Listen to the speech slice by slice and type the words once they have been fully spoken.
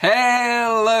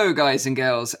Hello, guys and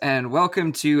girls, and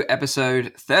welcome to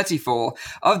episode 34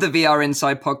 of the VR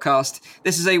Inside podcast.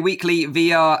 This is a weekly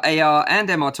VR, AR, and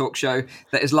MR talk show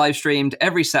that is live streamed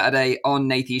every Saturday on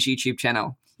Nathy's YouTube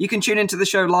channel. You can tune into the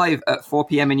show live at 4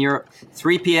 p.m. in Europe,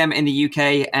 3 p.m. in the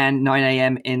UK, and 9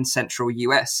 a.m. in central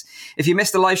US. If you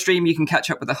missed the live stream, you can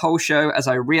catch up with the whole show as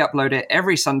I re-upload it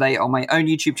every Sunday on my own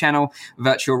YouTube channel,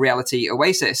 Virtual Reality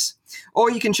Oasis.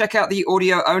 Or you can check out the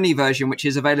audio-only version, which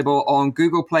is available on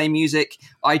Google Play Music,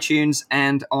 iTunes,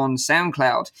 and on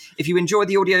SoundCloud. If you enjoy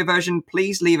the audio version,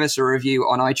 please leave us a review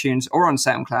on iTunes or on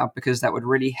SoundCloud, because that would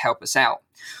really help us out.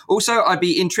 Also, I'd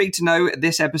be intrigued to know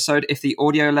this episode if the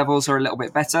audio levels are a little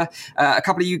bit better. A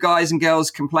couple of you guys and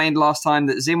girls complained last time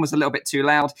that Zim was a little bit too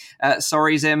loud.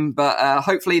 Sorry, Zim, but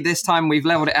hopefully this time we've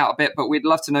leveled it out a bit, but we'd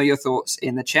love to know your thoughts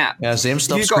in the chat. Yeah, Zim,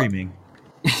 stop screaming.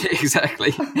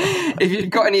 Exactly. If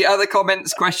you've got any other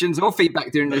comments, questions, or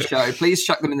feedback during the show, please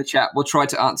chuck them in the chat. We'll try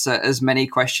to answer as many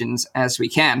questions as we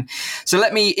can. So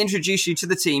let me introduce you to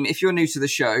the team if you're new to the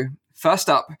show. First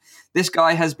up, this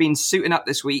guy has been suiting up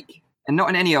this week, and not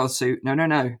in any old suit.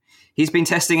 No. He's been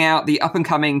testing out the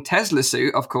up-and-coming Tesla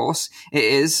suit, of course. It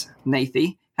is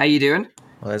Nathy. How you doing?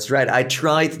 Well, that's right. I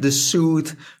tried the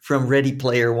suit from Ready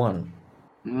Player One.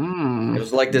 It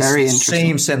was like the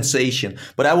same sensation.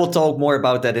 But I will talk more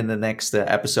about that in the next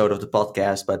episode of the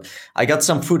podcast. But I got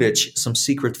some footage, some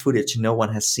secret footage no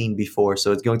one has seen before.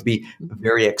 So it's going to be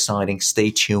very exciting.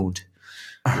 Stay tuned.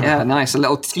 Yeah, nice. A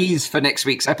little tease for next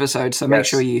week's episode. So make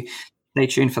sure you stay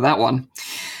tuned for that one.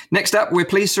 Next up, we're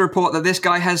pleased to report that this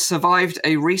guy has survived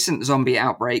a recent zombie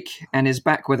outbreak and is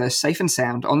back with us safe and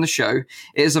sound on the show.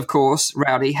 It is, of course,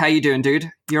 Rowdy. How you doing, dude?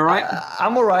 You all right?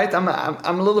 I'm all right. I'm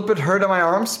a little bit hurt on my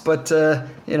arms, but,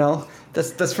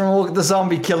 that's from all the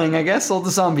zombie killing, I guess. All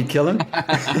the zombie killing.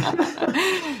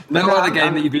 No other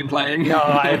game that you've been playing? No,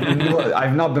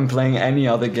 I've not been playing any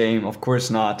other game. Of course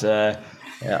not.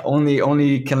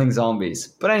 Only killing zombies.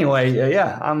 But anyway,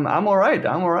 I'm all right.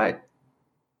 I'm all right.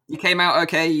 You came out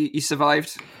okay? You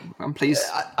survived? I'm pleased.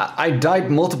 I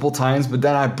died multiple times, but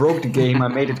then I broke the game. I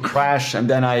made it crash, and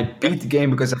then I beat the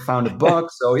game because I found a bug.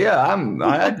 So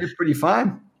I did pretty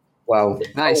fine. Wow.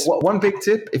 Nice. One big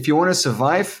tip: if you want to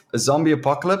survive a zombie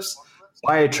apocalypse,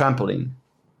 buy a trampoline.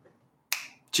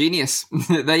 Genius.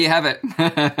 There you have it.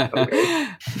 Okay.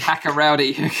 Hacker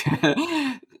Rowdy.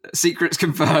 Secrets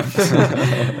confirmed.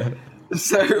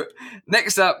 So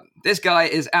next up, this guy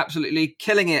is absolutely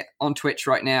killing it on Twitch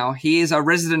right now. He is our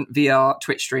resident VR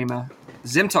Twitch streamer,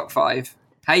 Zimtok5.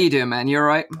 How you doing, man? You all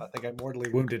right? I think I mortally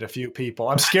wounded a few people.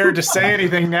 I'm scared to say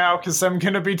anything now because I'm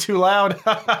going to be too loud.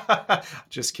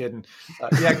 Just kidding.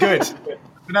 Good.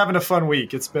 Been having a fun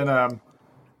week. It's been a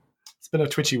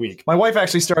twitchy week. My wife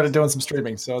actually started doing some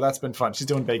streaming, so that's been fun. She's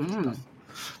doing baking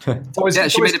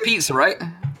stuff. She made a pizza, right?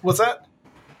 What's that?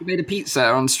 You made a pizza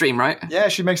on stream, right? Yeah,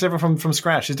 she makes everything from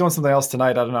scratch. She's doing something else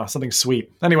tonight. I don't know, something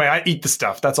sweet. Anyway, I eat the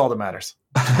stuff. That's all that matters.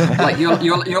 Like you're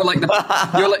like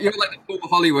the Paul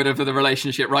Hollywood of the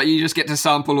relationship, right? You just get to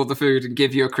sample all the food and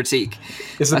give you a critique.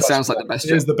 That sounds like the best.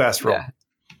 It is the best role.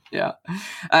 Yeah.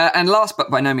 And last but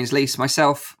by no means least,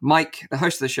 myself, Mike, the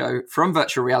host of the show from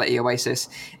Virtual Reality Oasis.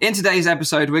 In today's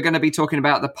episode, we're going to be talking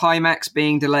about the Pimax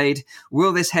being delayed.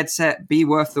 Will this headset be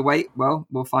worth the wait? Well,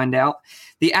 we'll find out.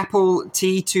 The Apple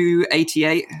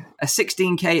T288, a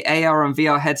 16K AR and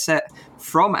VR headset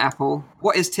from Apple.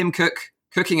 What is Tim Cook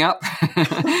cooking up?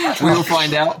 We'll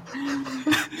find out.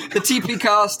 The TP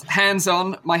Cast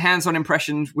hands-on, my hands-on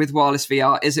impression with wireless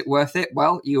VR. Is it worth it?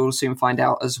 Well, you will soon find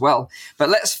out as well. But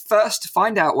let's first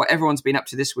find out what everyone's been up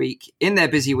to this week, in their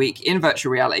busy week, in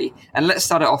virtual reality. And let's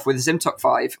start it off with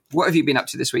Zimtok5. What have you been up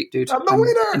to this week, dude? I'm the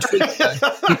winner!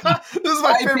 This is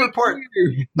my favorite part.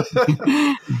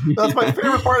 That's my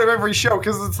favorite part of every show,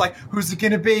 because it's like, who's it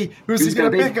going to be? Who's he going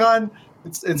to pick on?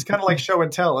 It's kind of like show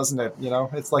and tell, isn't it? You know,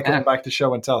 it's like going back to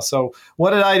show and tell. So what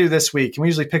did I do this week? And we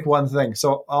usually pick one thing.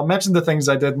 So I'll mention the things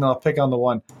I did and I'll pick on the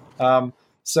one.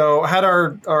 So I had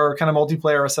our kind of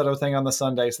multiplayer Assetto thing on the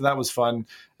Sunday. So that was fun.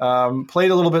 Played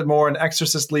a little bit more in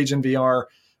Exorcist Legion VR,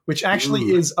 which actually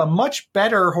is a much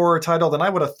better horror title than I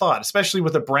would have thought, especially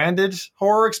with a branded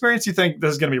horror experience. You think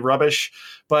this is going to be rubbish,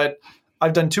 but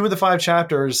I've done 2 of the 5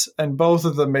 chapters, and both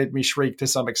of them made me shriek to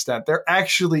some extent. They're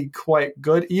actually quite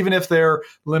good. Even if they're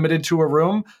limited to a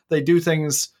room, they do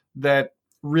things that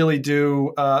really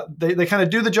do, they kind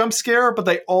of do the jump scare, but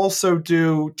they also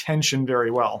do tension very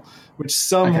well, which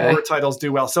some horror titles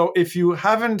do well. So if you're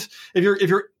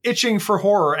itching for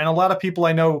horror, and a lot of people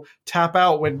I know tap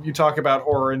out when you talk about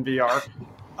horror in VR,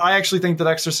 I actually think that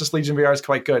Exorcist Legion VR is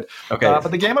quite good. Okay. But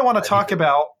the game I want to talk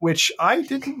about, which I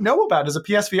didn't know about, is a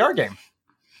PSVR game.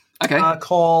 Okay.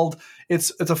 Called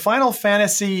It's a Final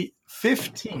Fantasy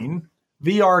 15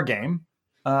 VR game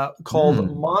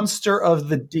called Monster of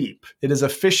the Deep. It is a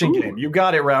fishing game. You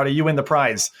got it, Rowdy. You win the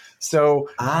prize. So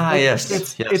yes.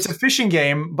 It's a fishing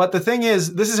game, but the thing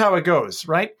is, this is how it goes,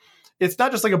 right? It's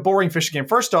not just like a boring fishing game.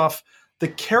 First off, the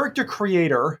character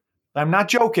creator, I'm not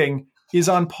joking, is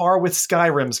on par with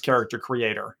Skyrim's character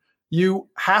creator. You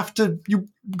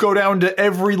go down to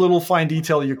every little fine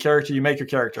detail of your character, you make your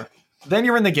character. Then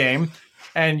you're in the game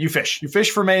and you fish. You fish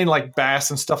for main like bass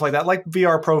and stuff like that, like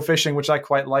VR Pro fishing, which I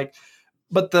quite like.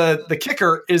 But the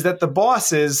kicker is that the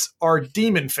bosses are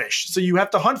demon fish. So you have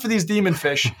to hunt for these demon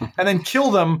fish and then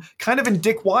kill them kind of in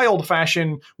Dick Wilde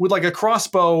fashion with like a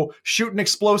crossbow, shooting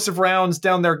explosive rounds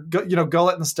down their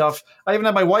gullet and stuff. I even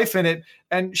had my wife in it,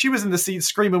 and she was in the seat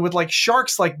screaming with like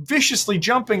sharks like viciously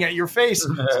jumping at your face.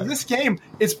 So this game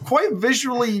is quite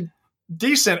visually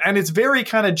decent, and it's very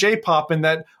kind of J-pop in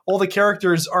that all the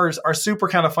characters are super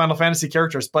kind of Final Fantasy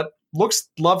characters, but looks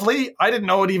lovely. I didn't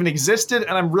know it even existed,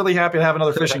 and I'm really happy to have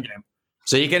another fishing game.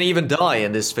 So you can even die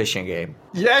in this fishing game.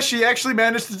 Yeah, she actually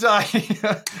managed to die.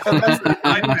 And that's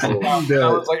I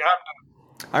was like,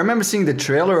 I remember seeing the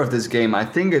trailer of this game, I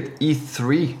think at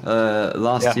E3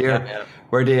 last year,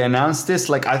 where they announced this.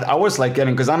 Like I was like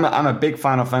getting, because I'm a big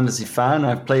Final Fantasy fan.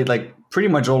 I've played like pretty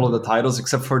much all of the titles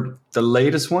except for the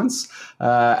latest ones.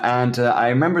 And I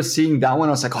remember seeing that one.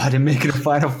 I was like, oh, they're making a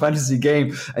Final Fantasy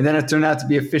game. And then it turned out to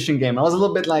be a fishing game. I was a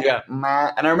little bit like,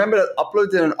 meh. And I remember that I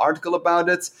uploaded an article about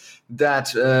it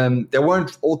that they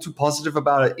weren't all too positive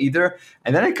about it either.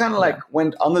 And then it kind of like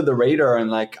went under the radar, and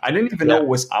like I didn't even know it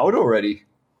was out already.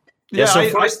 Yeah, so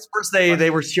first they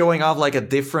were showing off like a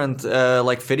different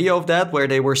like video of that where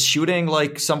they were shooting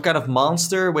like some kind of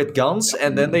monster with guns,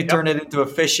 and then they turned it into a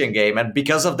fishing game. And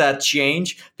because of that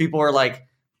change, people were like,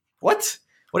 "What?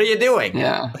 What are you doing?"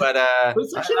 Yeah, but I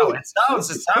don't know. It sounds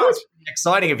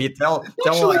exciting if you tell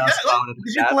actually, us about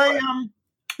it.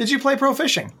 Did you play Pro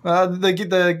Fishing?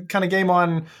 The kind of game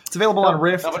on it's available on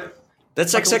Rift.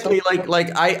 That's exactly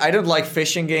like I don't like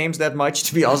fishing games that much,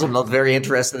 to be honest. I'm not very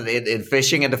interested in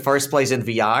fishing in the first place in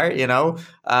VR, you know.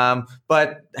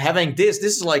 But having this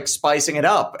is like spicing it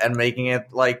up and making it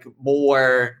like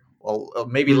more, well,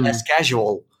 maybe less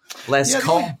casual, less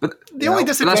calm. But the only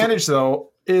disadvantage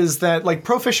though is that like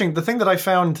Pro Fishing, the thing that I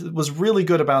found was really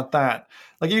good about that,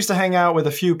 like I used to hang out with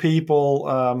a few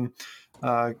people,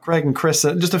 Greg and Chris,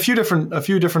 just a few different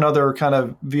other kind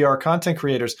of VR content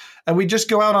creators, and we'd just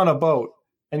go out on a boat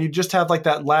and you'd just have like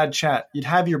that lad chat. You'd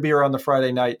have your beer on the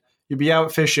Friday night, you'd be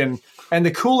out fishing, and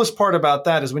the coolest part about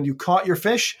that is when you caught your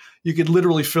fish, you could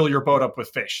literally fill your boat up with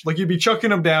fish. Like you'd be chucking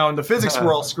them down. The physics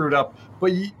were all screwed up,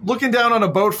 but looking down on a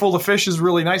boat full of fish is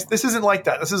really nice. This isn't like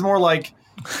that. This is more like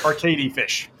arcadey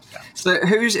fish. So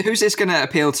who's this going to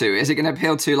appeal to? Is it going to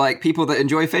appeal to like people that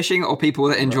enjoy fishing or people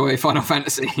that enjoy Final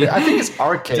Fantasy? I think it's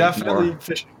arcade. Definitely more.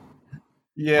 Fishing.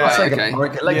 Yeah,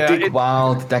 it's like Dick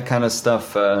Wild, that kind of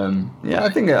stuff. I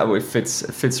think it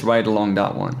fits right along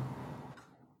that one.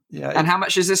 Yeah. And how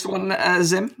much is this one,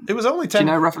 Zim? It was only $10. Do you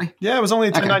know roughly? Yeah, it was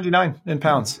only $10.99 in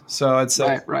pounds. So it's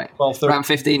right. $12, around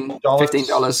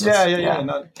 $15.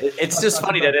 Yeah. It's just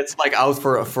funny that it's like out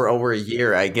for over a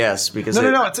year, I guess. Because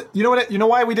no. You know what? You know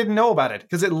why we didn't know about it?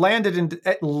 Because it landed in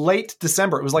late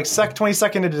December. It was like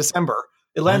 22nd of December.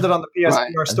 It landed on the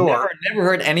PSVR store. Never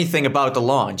heard anything about the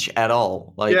launch at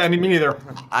all. Like, yeah, I mean, me neither.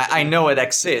 I know it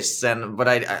exists, but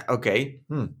I okay.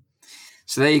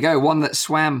 So there you go, one that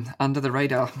swam under the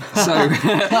radar. So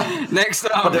next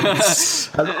up,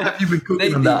 how have you been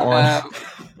cooking on that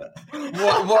one?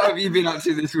 What have you been up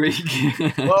to this week?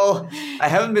 Well, I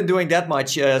haven't been doing that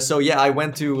much. So yeah, I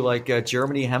went to like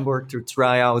Germany, Hamburg, to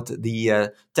try out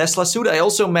the Tesla suit. I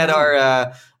also met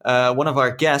our one of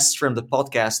our guests from the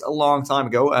podcast a long time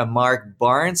ago, Mark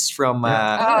Barnes from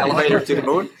Elevator to the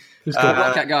Moon.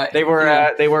 Guy.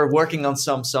 They were working on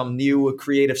some new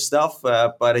creative stuff,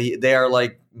 but they are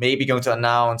like maybe going to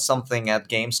announce something at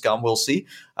Gamescom. We'll see.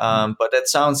 But that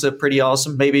sounds pretty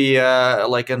awesome. Maybe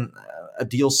like a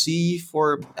DLC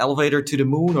for Elevator to the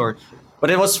Moon,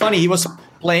 but it was funny. He was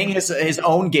playing his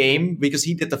own game because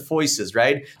he did the voices,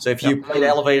 right? So if you played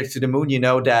Elevator to the Moon, you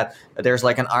know that there's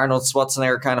like an Arnold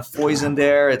Schwarzenegger kind of voice in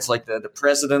there. It's like the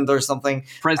president or something.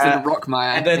 President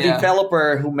Rockmeyer. And the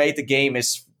developer who made the game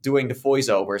is doing the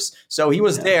voiceovers. So he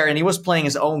was there and he was playing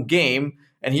his own game,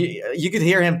 and you could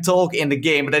hear him talk in the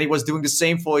game, but then he was doing the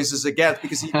same voices again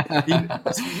because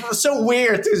it was so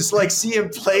weird to just like see him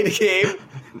play the game.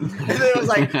 And it was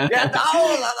like,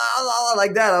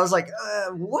 like that. I was like,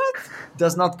 what?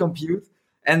 Does not compute.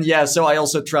 And yeah, so I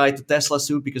also tried the Tesla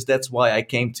suit because that's why I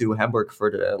came to Hamburg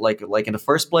for the like in the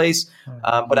first place.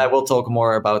 But I will talk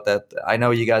more about that. I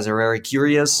know you guys are very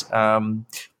curious.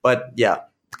 But yeah,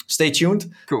 stay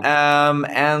tuned. Cool. Yeah,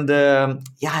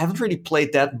 I haven't really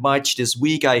played that much this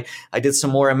week. I did some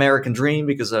more American Dream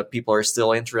because people are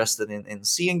still interested in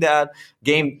seeing that.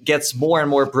 Game gets more and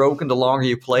more broken the longer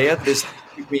you play it. This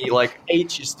took me like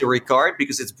ages to record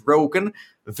because it's broken,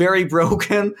 very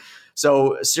broken.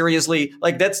 So seriously,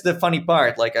 like that's the funny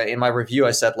part. Like in my review,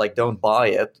 I said like don't buy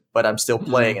it, but I'm still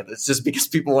playing it. It's just because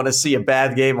people want to see a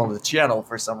bad game on the channel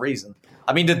for some reason.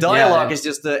 I mean, the dialogue is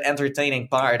just the entertaining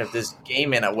part of this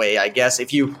game in a way, I guess.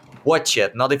 If you watch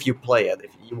it, not if you play it.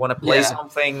 If you want to play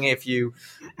something, if you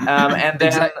and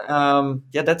then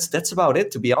that's about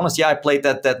it. To be honest, I played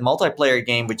that multiplayer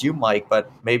game with you, Mike. But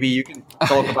maybe you can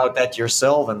talk about that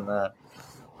yourself and.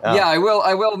 Yeah, I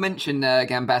will mention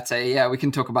Gambate. Yeah, we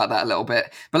can talk about that a little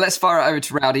bit. But let's fire it over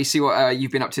to Rowdy, see what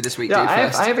you've been up to this week. Yeah,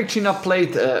 I have actually not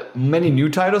played many new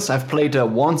titles. I've played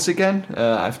Once Again.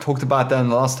 I've talked about that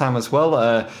the last time as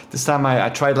well. This time I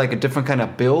tried like a different kind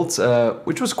of build,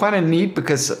 which was quite neat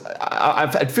because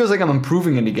it feels like I'm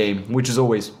improving in the game, which is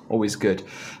always good.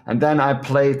 And then I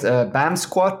played BAM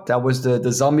Squad. That was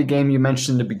the zombie game you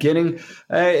mentioned in the beginning.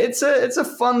 It's a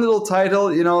fun little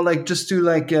title, you know, like just to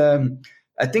like...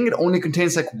 I think it only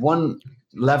contains like one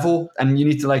level and you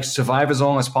need to like survive as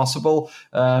long as possible.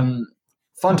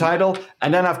 Fun title.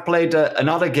 And then I've played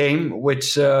another game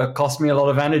which cost me a lot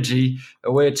of energy,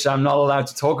 which I'm not allowed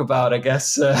to talk about, I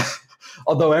guess.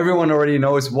 Although everyone already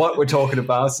knows what we're talking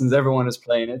about since everyone is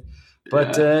playing it.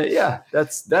 But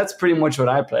that's pretty much what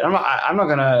I played. I'm not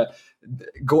gonna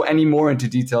go any more into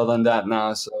detail than that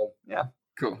now. So yeah.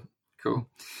 Cool.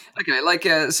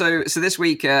 Okay, so this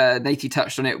week, Nathie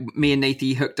touched on it. Me and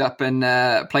Nathie hooked up and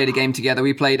played a game together.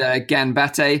 We played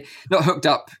Gambate. Not hooked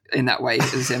up in that way,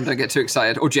 as in don't get too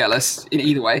excited or jealous in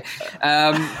either way.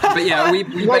 But yeah, we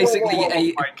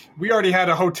basically... We already had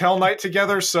a hotel night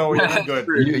together, so you're good.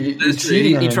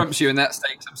 He trumps you in that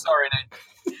stakes. I'm sorry,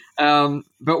 Nate.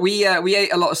 But we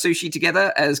ate a lot of sushi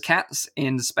together as cats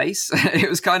in space. It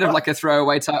was kind of like a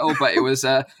throwaway title, but it was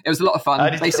a lot of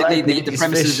fun. Basically, the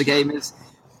premises of the game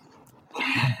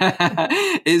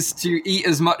is to eat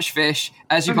as much fish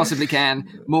as you possibly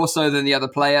can, more so than the other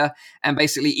player. And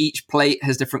basically each plate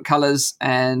has different colors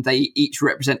and they each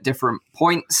represent different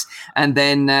points. And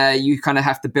then you kind of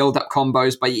have to build up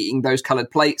combos by eating those colored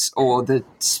plates or the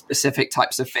specific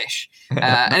types of fish.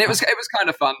 And it was kind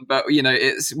of fun, but you know,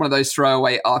 it's one of those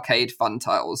throwaway arcade fun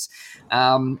titles.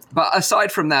 But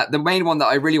aside from that, the main one that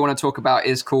I really want to talk about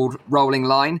is called Rolling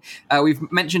Line.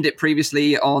 We've mentioned it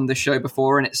previously on the show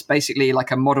before, and it's basically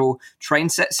like a model train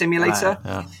set simulator.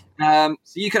 So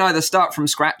you can either start from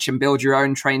scratch and build your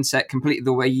own train set completely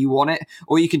the way you want it,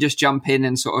 or you can just jump in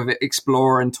and sort of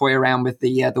explore and toy around with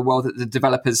the world that the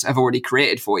developers have already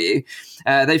created for you.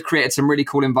 They've created some really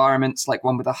cool environments, like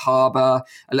one with a harbor,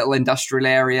 a little industrial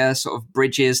area, sort of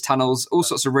bridges, tunnels, all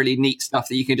sorts of really neat stuff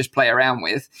that you can just play around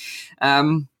with.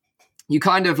 You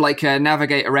kind of like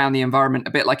navigate around the environment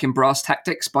a bit like in Brass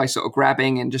Tactics by sort of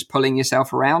grabbing and just pulling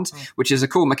yourself around, which is a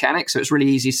cool mechanic. So it's really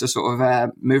easy to sort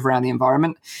of move around the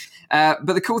environment. But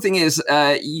the cool thing is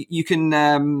you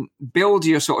can build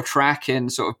your sort of track and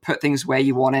sort of put things where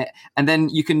you want it. And then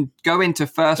you can go into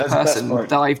first person,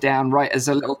 dive down right as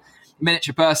a little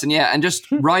miniature person, and just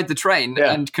ride the train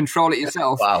and control it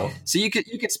yourself. Wow. So you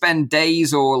could spend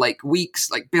days or like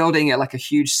weeks like building a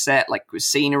huge set like with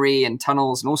scenery and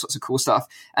tunnels and all sorts of cool stuff,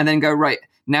 and then go, right,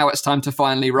 now it's time to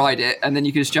finally ride it. And then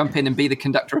you can just jump in and be the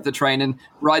conductor of the train and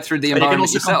ride through the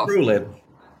environment yourself.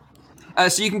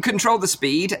 So you can control the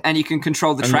speed and you can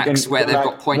control the tracks where they've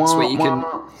got points where you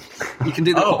can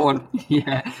do the horn.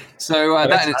 So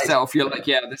that in itself, you're like,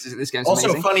 this game's also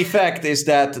amazing. Funny fact is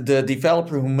that the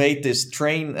developer who made this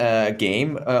train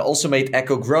game also made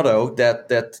Echo Grotto,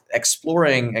 that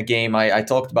exploring a game I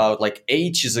talked about like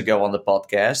ages ago on the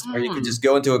podcast, where you could just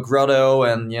go into a grotto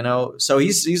and so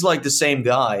he's like the same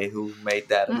guy who made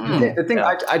that. The thing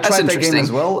I tried that game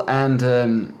as well,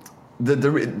 and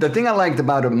the thing I liked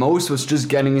about it most was just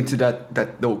getting into that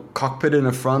little cockpit in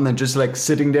the front and just like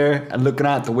sitting there and looking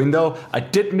out the window. I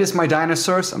did miss my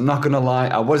dinosaurs. I'm not gonna lie.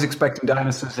 I was expecting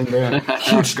dinosaurs in there.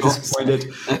 Huge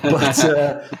disappointed. But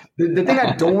the thing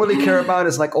I don't really care about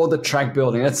is like all the track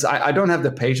building. I don't have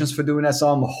the patience for doing that. So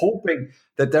I'm hoping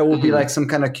that there will be like some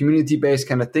kind of community-based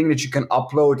kind of thing that you can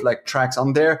upload like tracks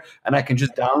on there, and I can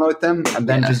just download them and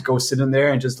then just go sit in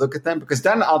there and just look at them, because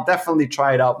then I'll definitely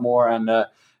try it out more and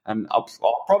I'll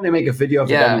probably make a video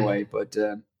of it anyway. But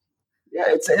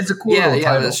it's a cool little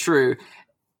title. That's true.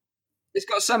 It's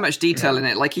got so much detail in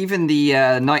it. Like even the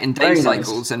night and day Very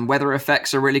cycles nice. and weather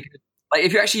effects are really good. Like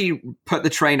if you actually put the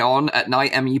train on at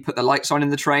night and you put the lights on in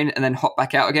the train and then hop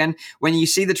back out again, when you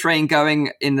see the train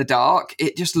going in the dark,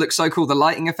 it just looks so cool. The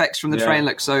lighting effects from the train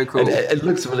look so cool. It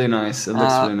looks really nice. It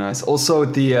looks really nice. Also,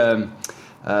 the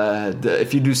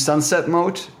if you do sunset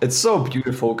mode, it's so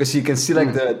beautiful because you can see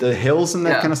like the hills and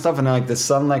that kind of stuff, and like the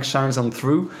sun like shines on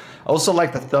through. Also,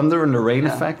 like the thunder and the rain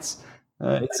effects.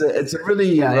 It's a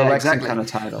really relaxing kind of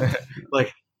title.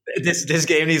 Like this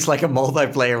game needs like a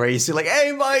multiplayer where you see like,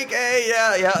 hey Mike, hey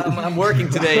I'm working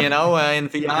today, in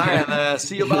VR, and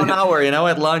see you about an hour,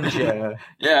 at lunch.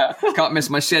 Yeah, can't miss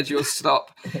my schedule.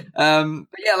 Stop. But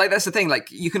yeah, like that's the thing. Like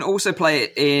you can also play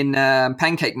it in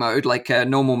pancake mode, like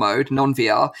normal mode,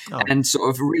 non-VR, and sort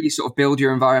of build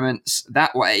your environments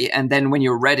that way. And then when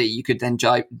you're ready, you could then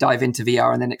dive into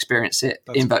VR and then experience it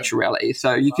in virtual reality.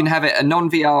 So you can have it a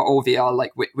non-VR or VR,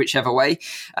 like whichever way.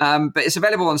 But it's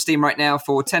available on Steam right now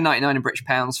for $10.99 in British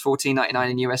pounds, $14.99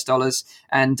 in US dollars.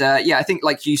 And I think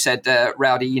like you said,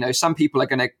 Rowdy, some people are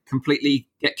going to completely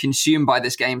get consumed by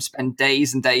this game, spend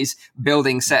days and days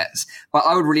building sets. But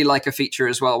I would really like a feature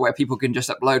as well where people can just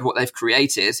upload what they've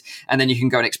created and then you can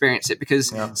go and experience it,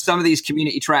 because some of these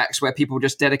community tracks where people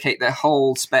just dedicate their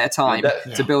whole spare time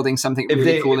to building something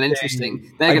really cool and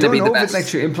interesting, they're going to be the best. I don't know if it's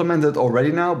actually implemented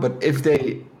already now, but if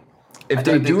they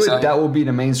do it, that will be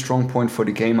the main strong point for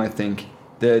the game, I think.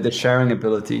 The sharing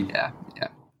ability. Yeah.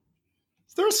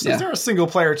 Is there a single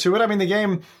player to it? I mean, the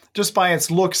game, just by its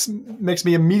looks, makes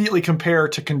me immediately compare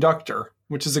to Conductor,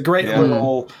 which is a great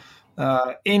little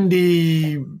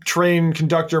indie train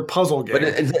conductor puzzle game. But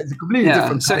it's a completely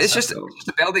different. So it's just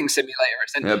a building simulator,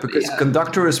 essentially. Yeah, because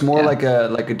Conductor is more like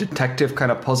a detective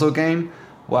kind of puzzle game,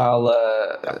 while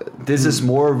this is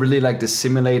more really like the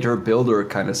simulator builder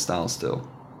kind of style still.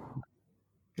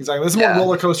 Exactly. This is more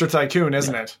Roller Coaster Tycoon,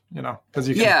 isn't it? Because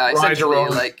you can ride your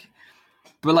own.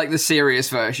 But like the serious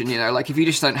version, like if you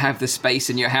just don't have the space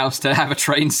in your house to have a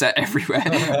train set everywhere,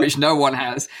 which no one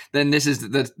has, then this is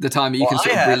the time you can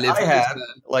sort of relive.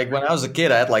 Like when I was a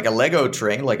kid, I had like a Lego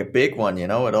train, like a big one,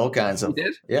 with all kinds of. You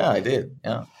did? Yeah, I did.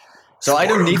 Yeah. So I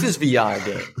don't need this VR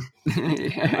game.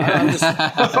 I'm just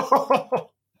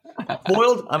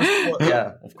spoiled. I'm spoiled.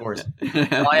 Yeah, of course.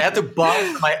 I had to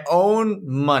buy my own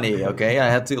money. Okay, I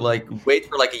had to wait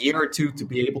for a year or two to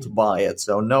be able to buy it.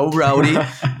 So no, Rowdy,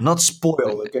 not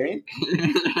spoiled. Okay.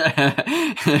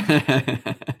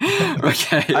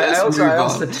 Okay. I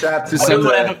also chat.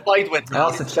 I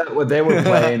also chat what they were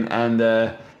playing, and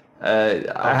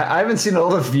I haven't seen a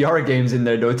lot of VR games in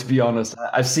there though. To be honest,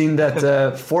 I've seen that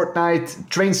Fortnite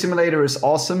Train Simulator is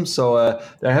awesome. So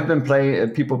there have been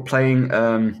people playing.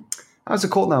 How's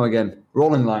it called now again?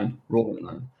 Rolling Line.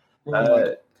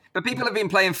 But people have been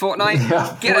playing Fortnite.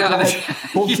 Get Fortnite, out of it.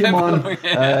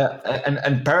 Pokemon,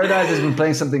 and Paradise has been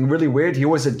playing something really weird. He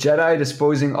was a Jedi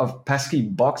disposing of pesky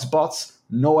box bots.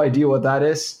 No idea what that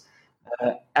is.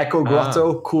 Echo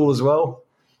Grotto, cool as well.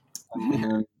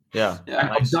 Yeah.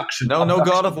 Abduction. No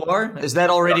God of War? Is that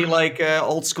already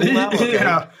old school now? Okay.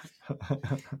 Yeah.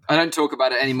 I don't talk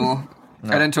about it anymore.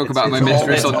 I don't talk about my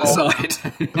mistress on the side.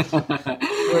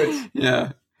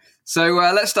 Yeah. So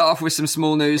let's start off with some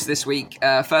small news this week.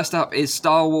 First up is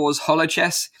Star Wars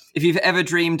HoloChess. If you've ever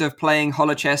dreamed of playing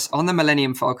HoloChess on the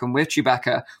Millennium Falcon with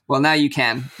Chewbacca, well, now you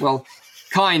can. Well,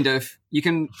 kind of. You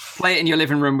can play it in your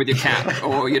living room with your cat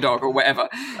or your dog or whatever.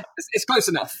 It's close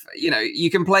enough.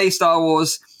 You can play Star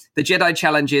Wars. The Jedi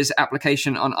Challenges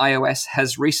application on iOS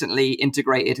has recently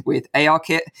integrated with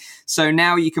ARKit. So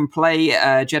now you can play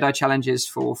Jedi Challenges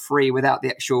for free without the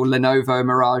actual Lenovo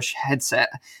Mirage headset.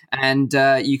 And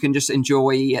you can just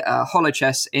enjoy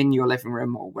HoloChess in your living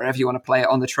room or wherever you want to play it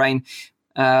on the train.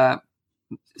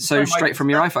 So straight from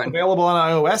your iPhone. Available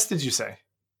on iOS, did you say?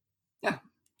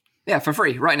 Yeah, for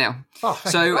free right now. Oh,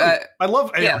 so I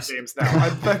love AR games now. I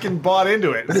fucking bought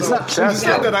into it. But it's not chess.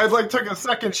 I took a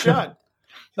second shot.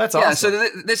 That's awesome. Yeah,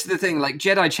 so this is the thing.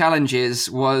 Jedi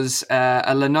Challenges was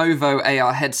a Lenovo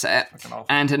AR headset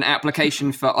and an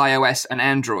application for iOS and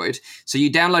Android. So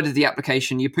you downloaded the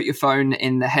application, you put your phone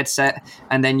in the headset,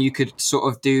 and then you could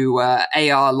sort of do AR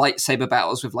lightsaber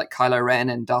battles with Kylo Ren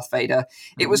and Darth Vader.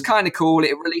 It was kind of cool.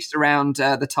 It released around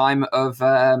the time of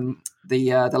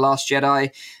the Last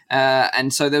Jedi,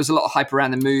 and so there was a lot of hype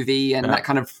around the movie, and that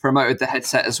kind of promoted the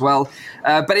headset as well.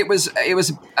 But it was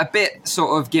a bit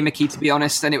sort of gimmicky, to be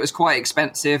honest, and it was quite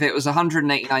expensive. It was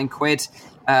 189 quid,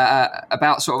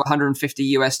 about sort of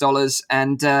 $150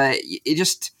 and it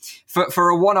just for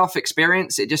a one-off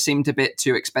experience, it just seemed a bit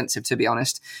too expensive, to be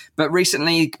honest. But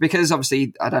recently, because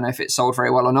obviously I don't know if it sold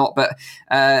very well or not, but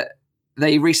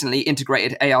they recently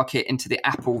integrated ARKit into the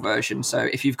Apple version. So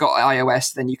if you've got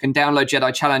iOS, then you can download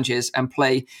Jedi Challenges and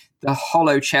play the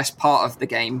holo chess part of the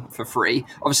game for free.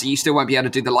 Obviously, you still won't be able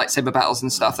to do the lightsaber battles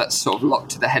and stuff. That's sort of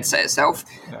locked to the headset itself.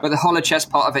 Yeah. But the holo chess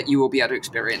part of it, you will be able to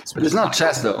experience. But it's not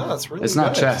chess, though. Oh, really it's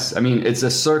not chess. I mean, it's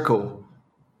a circle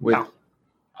with... No.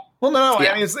 Well, no.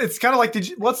 Yeah. I mean, it's kind of like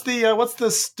what's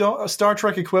the Star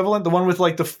Trek equivalent? The one with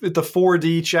like the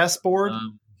 4D chessboard.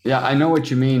 Yeah, I know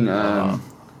what you mean. I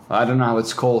don't know how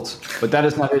it's called, but that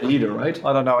is not it either, right?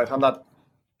 I don't know it. I'm not.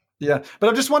 Yeah, but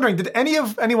I'm just wondering, did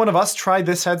any one of us try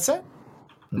this headset?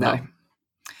 No.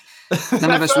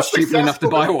 None of us were stupid enough to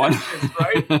buy one.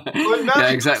 Right? But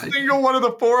not exactly. Single one of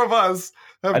the four of us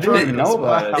have tried. I didn't even know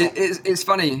about it. It's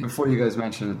funny. Before you guys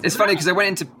mentioned it. It's funny because I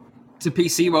went into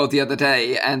PC World the other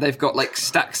day and they've got like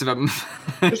stacks of them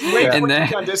just wait in there.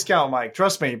 On discount, Mike.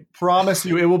 Trust me. Promise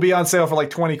you, it will be on sale for like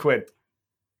 20 quid.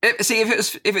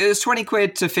 If it was 20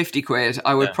 quid to 50 quid,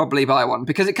 I would probably buy one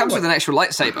because it comes with an actual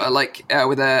lightsaber, like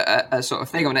with a sort of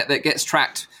thing on it that gets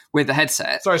tracked with the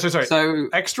headset. Sorry. So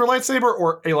extra lightsaber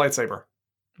or a lightsaber?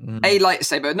 A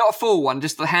lightsaber, not a full one,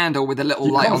 just the handle with a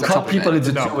little light on the top of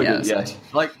it.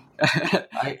 Like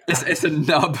it's a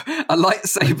nub, a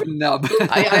lightsaber nub.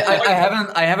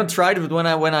 I haven't tried it,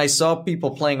 but when I saw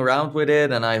people playing around with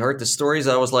it and I heard the stories,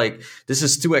 I was like, this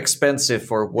is too expensive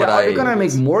for what Are you gonna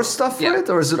make more stuff for it,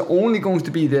 or is it only going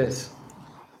to be this?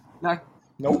 No.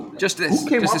 Nope. Just this.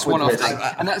 Just this one-off thing.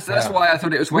 And that's why I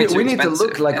thought it was way too expensive. We need to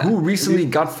look like who recently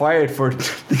got fired for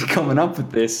coming up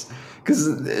with this, because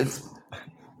it's.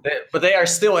 But they are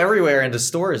still everywhere in the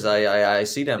stores. I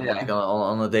see them like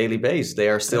on a daily basis. They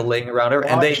are still laying around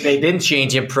everywhere. And they didn't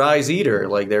change in price either.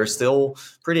 Like they're still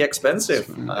pretty expensive.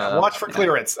 Watch for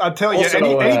clearance. I'll tell you,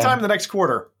 anytime in the next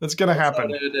quarter, that's going to happen.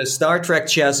 The Star Trek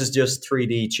chess is just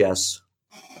 3D chess.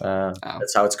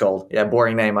 That's how it's called. Yeah,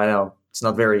 boring name, I know. It's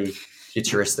not very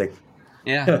futuristic.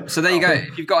 Yeah. So there you go.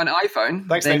 If you've got an iPhone,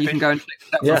 then you can go and check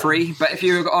that for free. But if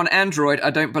you're on Android,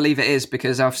 I don't believe it is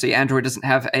because obviously Android doesn't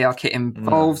have ARKit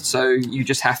involved. So you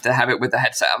just have to have it with the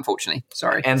headset, unfortunately.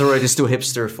 Sorry. Android is too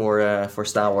hipster for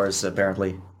Star Wars,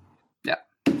 apparently. Yeah.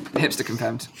 Hipster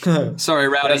confirmed. Sorry,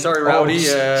 Rowdy. Sorry, Rowdy.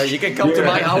 You can come to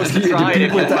my house to try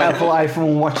it. With the Apple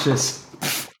iPhone watches.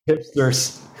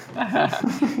 Hipsters.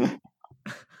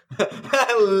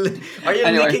 Are you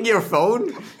licking your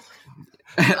phone?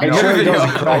 I'm sure it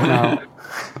does right now.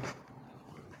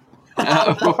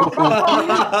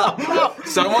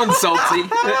 Someone's salty.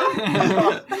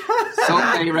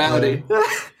 Salty Rowdy.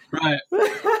 Right.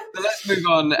 So let's move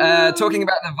on. Talking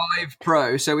about the Vive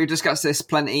Pro. So we've discussed this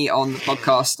plenty on the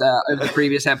podcast over the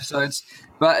previous episodes.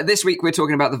 But this week we're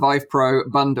talking about the Vive Pro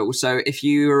bundle. So if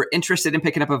you're interested in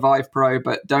picking up a Vive Pro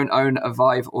but don't own a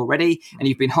Vive already and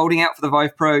you've been holding out for the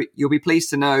Vive Pro, you'll be pleased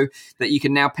to know that you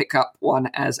can now pick up one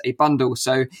as a bundle.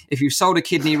 So if you've sold a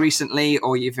kidney recently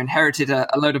or you've inherited a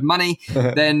load of money,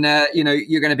 then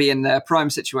you're going to be in the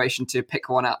prime situation to pick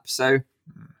one up. So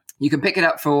you can pick it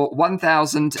up for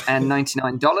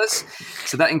 $1,099.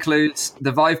 So that includes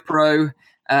the Vive Pro,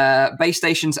 base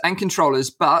stations and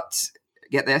controllers, but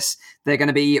get this, they're going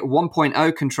to be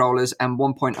 1.0 controllers and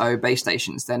 1.0 base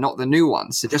stations. They're not the new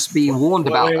ones, so just be warned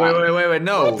about that. Wait,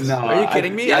 no. Are you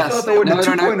kidding me? I thought they were the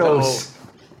 2.0s.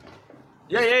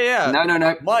 Yeah.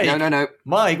 No. Mike, no.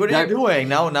 Mike, what are you doing?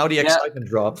 Now the excitement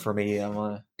dropped for me.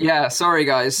 Yeah, sorry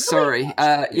guys, sorry.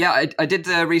 I did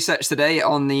the research today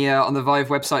on the Vive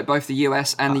website, both the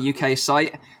US and the UK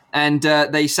site, and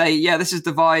they say, this is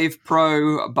the Vive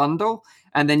Pro bundle,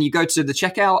 and then you go to the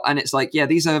checkout, and it's like,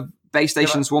 these are base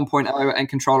stations 1.0 and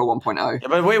controller 1.0. Yeah,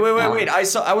 but wait.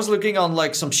 I was looking on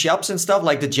like some shops and stuff,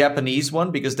 like the Japanese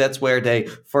one, because that's where they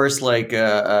first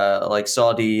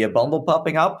saw the bundle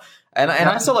popping up. And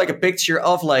I saw like a picture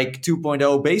of like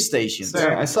 2.0 base stations.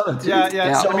 Yeah, I saw it.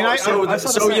 Yeah.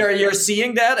 So you're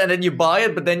seeing that, and then you buy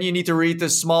it, but then you need to read the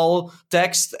small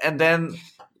text, and then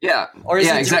or is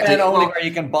it exactly. Japan only where you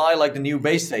can buy like the new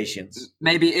base stations?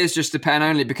 Maybe it is just Japan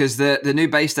only because the new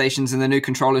base stations and the new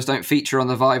controllers don't feature on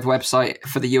the Vive website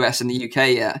for the US and the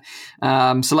UK yet.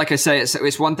 So like I say, it's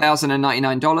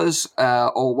 $1,099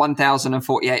 or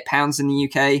 £1,048 in the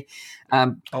UK.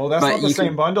 That's not the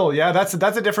same bundle. Yeah, that's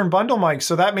a different bundle, Mike.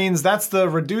 So that means that's the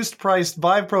reduced priced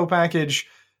Vive Pro package.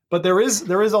 But there is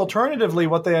alternatively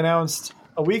what they announced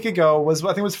a week ago was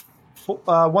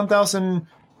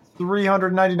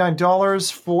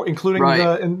 $1,399 for including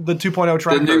the 2.0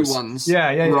 trackers. The new ones. Yeah.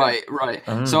 Right.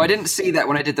 So I didn't see that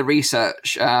when I did the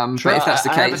research. But if that's the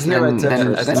case,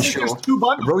 then sure.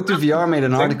 Road to VR made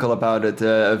an article about it.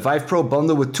 Vive Pro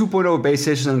bundle with 2.0 base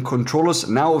stations and controllers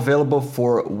now available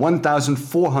for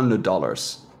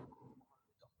 $1,400.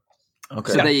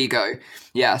 Okay. So there you go.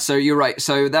 Yeah, so you're right.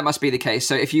 So that must be the case.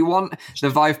 So if you want the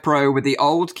Vive Pro with the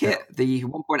old kit, the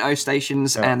 1.0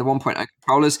 stations and the 1.0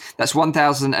 controllers, that's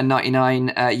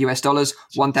 $1,099 US,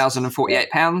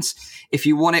 £1,048. If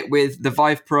you want it with the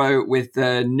Vive Pro with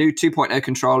the new 2.0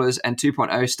 controllers and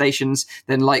 2.0 stations,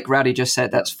 then like Rowdy just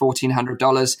said, that's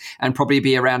 $1,400 and probably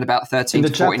be around about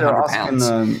 £1,300 to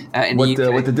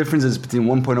 £1,400. What the difference is between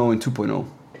 1.0 and 2.0?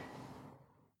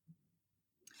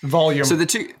 Volume. So the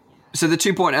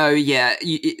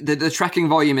 2.0, the tracking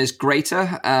volume is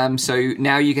greater. So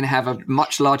now you can have a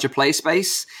much larger play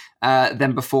space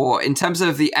than before. In terms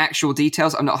of the actual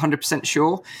details, I'm not 100%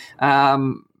 sure.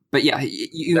 But yeah,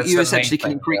 you essentially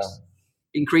can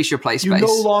increase your play space. You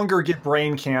no longer get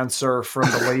brain cancer from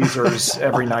the lasers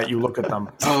every night you look at them.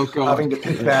 Oh, God. Having to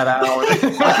pick that out. I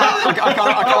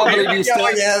can't believe you still...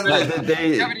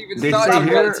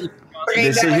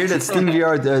 They say here that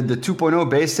SteamVR, the 2.0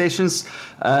 base stations,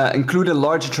 included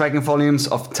larger tracking volumes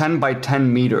of 10 by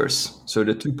 10 meters. So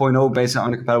the 2.0 base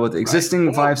are compatible with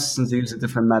existing Vives since they use a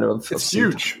different method of It's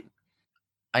huge.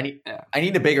 I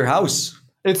need a bigger house.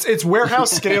 It's warehouse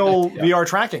scale VR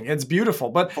tracking. It's beautiful.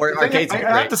 But I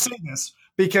have to say this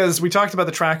because we talked about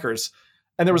the trackers,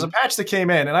 and there was a patch that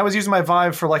came in, and I was using my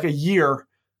Vive for like a year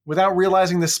without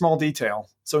realizing this small detail.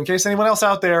 So in case anyone else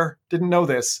out there didn't know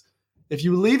this, if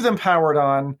you leave them powered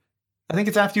on, I think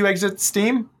it's after you exit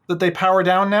Steam that they power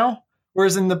down now,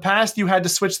 whereas in the past you had to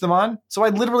switch them on. So I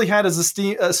literally had as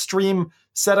a stream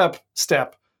setup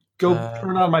step go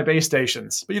turn on my base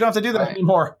stations, but you don't have to do that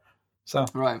anymore. So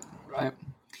right.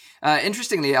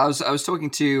 Interestingly, I was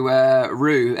talking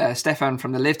to Stefan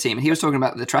from the Live team, and he was talking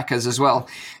about the trackers as well.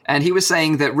 And he was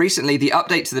saying that recently the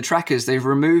update to the trackers, they've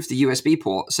removed the USB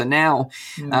port. So now,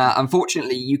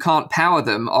 unfortunately, you can't power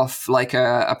them off like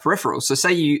a peripheral. So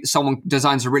say someone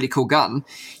designs a really cool gun,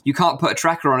 you can't put a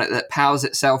tracker on it that powers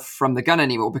itself from the gun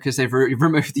anymore because they've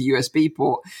removed the USB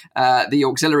port, the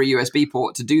auxiliary USB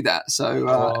port to do that.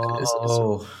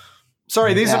 So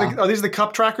sorry, are these the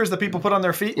cup trackers that people put on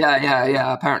their feet?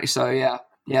 Yeah. Apparently so. Yeah.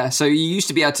 So you used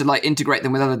to be able to like integrate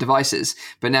them with other devices,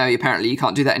 but now apparently you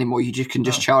can't do that anymore. You can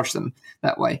just charge them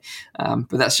that way.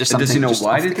 But that's just something. Does he know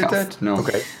why they did that? No.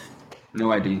 Okay.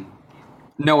 No idea.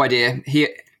 No idea.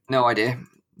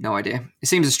 No idea. It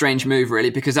seems a strange move, really,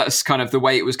 because that's kind of the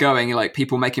way it was going. Like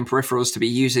people making peripherals to be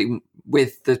using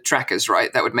with the trackers,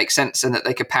 right? That would make sense, and that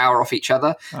they could power off each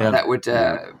other. That would,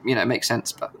 make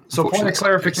sense. But so, point of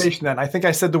clarification, then, I think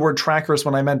I said the word trackers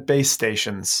when I meant base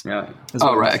stations. Yeah.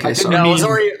 Oh, right. Okay. So I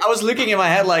was looking in my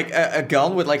head like a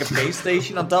gun with like a base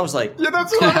station on top. I was like, yeah,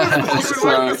 that's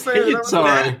what I was saying.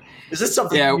 Sorry. Is this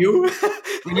something new?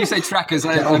 When you say trackers,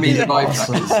 I mean the Vive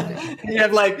trackers. You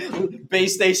have like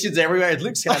base stations everywhere. It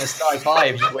looks kind of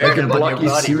sci-fi. Like a blocky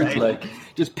suit, right? Like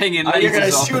just pinging lasers. You're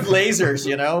gonna shoot lasers,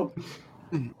 you know?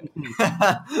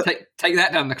 Take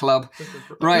that down the club,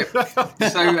 right?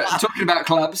 So talking about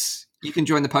clubs, you can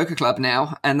join the Poker Club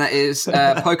now, and that is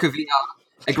Poker VR.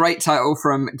 A great title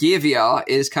from Gear VR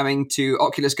is coming to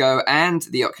Oculus Go and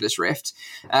the Oculus Rift.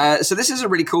 So this is a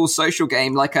really cool social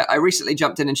game. Like I recently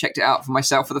jumped in and checked it out for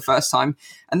myself for the first time.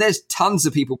 And there's tons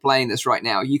of people playing this right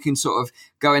now. You can sort of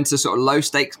go into sort of low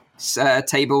stakes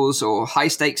tables or high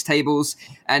stakes tables.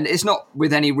 And it's not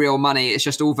with any real money. It's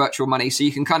just all virtual money. So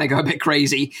you can kind of go a bit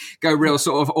crazy, go real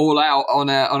sort of all out on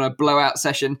a blowout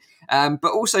session. But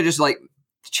also just like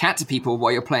chat to people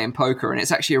while you're playing poker, and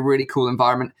it's actually a really cool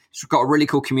environment. It's got a really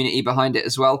cool community behind it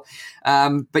as well.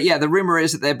 But yeah, the rumor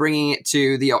is that they're bringing it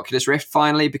to the Oculus Rift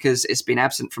finally, because it's been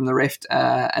absent from the Rift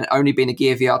and only been a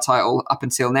Gear VR title up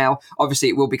until now. Obviously,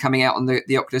 it will be coming out on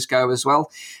the Oculus Go as well.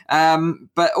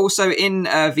 But also in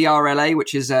VR LA,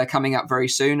 which is coming up very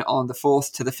soon on the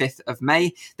 4th to the 5th of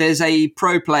May, there's a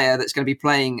pro player that's going to be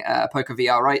playing Poker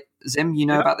VR, right? Zim, you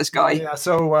know about this guy? Yeah,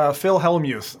 so Phil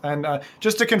Hellmuth. And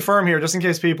just to confirm here, just in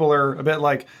case people are a bit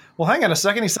like, well, hang on a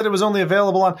second, he said it was only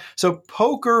available on... So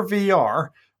Poker VR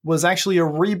was actually a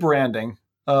rebranding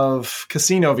of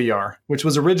Casino VR, which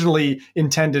was originally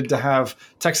intended to have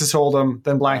Texas Hold'em,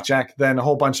 then Blackjack, then a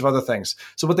whole bunch of other things.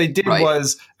 So what they did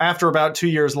was, after about 2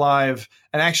 years live,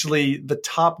 and actually the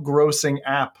top grossing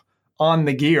app on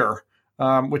the Gear,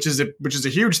 which is a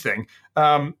huge thing.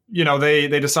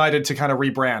 They decided to kind of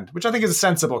rebrand, which I think is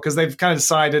sensible because they've kind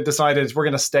of decided we're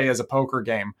going to stay as a poker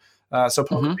game. So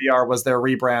Poker VR was their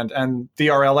rebrand, and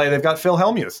VR LA, they've got Phil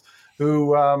Hellmuth,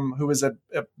 who is a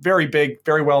very big,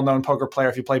 very well known poker player.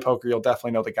 If you play poker, you'll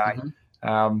definitely know the guy.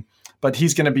 But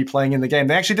he's going to be playing in the game.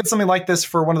 They actually did something like this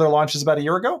for one of their launches about a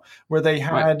year ago, where they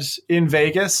had in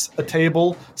Vegas a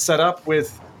table set up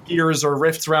with gears or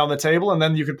rifts around the table, and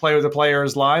then you could play with the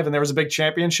players live, and there was a big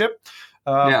championship.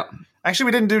 Actually,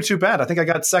 we didn't do too bad. I think I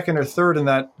got second or third in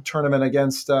that tournament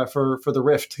against for the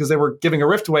Rift, because they were giving a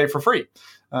Rift away for free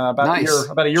about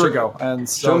a year ago. And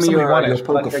so show me your won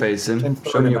poker face, Sim.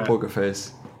 Show me your poker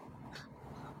face.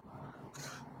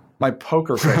 My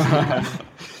poker face.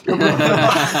 That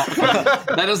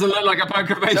doesn't look like a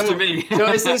poker face to me. So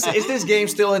is this game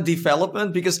still in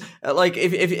development? Because like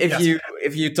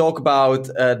if you talk about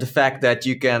the fact that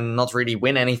you can not really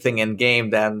win anything in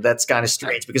game, then that's kind of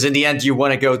strange. Because in the end, you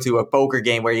want to go to a poker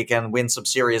game where you can win some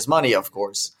serious money, of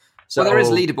course. So there is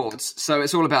leaderboards, so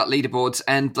it's all about leaderboards,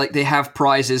 and like they have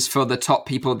prizes for the top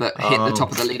people that hit the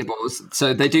top of the leaderboards.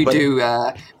 So they do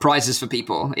prizes for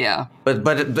people, yeah. But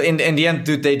in the end,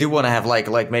 they do want to have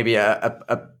like maybe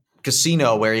a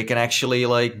casino where you can actually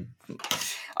like.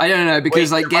 I don't know,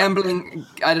 because like gambling,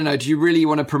 I don't know. Do you really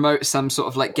want to promote some sort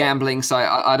of like gambling site?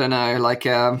 I don't know, like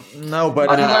no,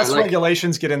 but unless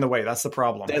regulations get in the way, that's the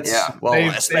problem.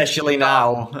 Especially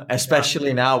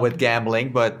now with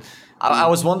gambling, but. I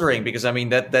was wondering, because I mean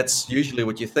that's usually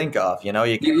what you think of, you know.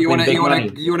 You want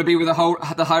to be with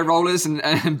the high rollers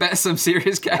and bet some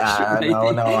serious cash.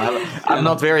 No, I'm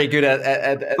not very good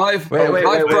at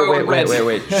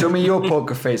Wait. Show me your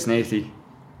poker face, Nathy.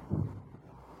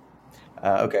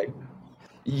 Okay.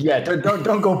 Yeah,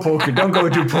 don't go poker. Don't go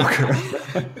do poker.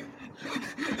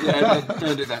 Yeah,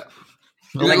 don't do that.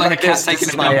 You look like a cat taking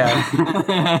a dump.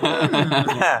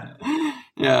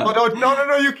 Yeah. Oh,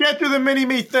 no! You can't do the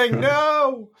mini-me thing.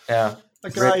 No. Yeah.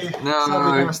 The guy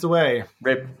sadly passed away.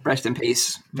 Rip. Rest in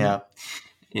peace. Yeah.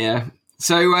 Yeah.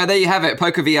 So there you have it.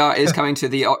 Poker VR is coming to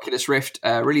the Oculus Rift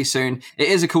really soon. It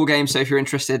is a cool game, so if you're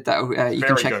interested, you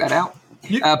can check that out.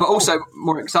 But also,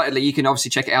 more excitedly, you can obviously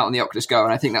check it out on the Oculus Go,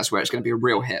 and I think that's where it's going to be a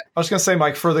real hit. I was going to say,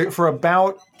 Mike, for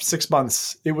about 6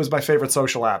 months, it was my favorite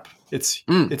social app. It's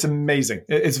amazing.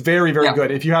 It's very, very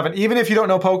good. If you haven't, even if you don't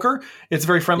know poker, it's a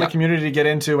very friendly community to get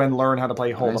into and learn how to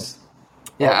play Hold'em.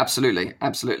 Yeah, absolutely.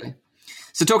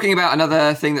 So talking about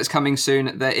another thing that's coming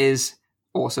soon that is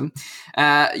awesome,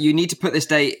 you need to put this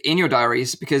date in your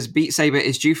diaries, because Beat Saber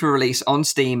is due for release on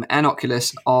Steam and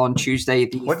Oculus on Tuesday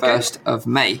the 1st of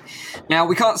May. Now,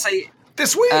 we can't say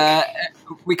this week.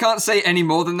 We can't say any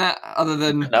more than that, other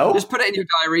than just put it in your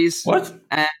diaries. What?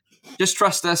 And just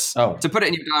trust us to put it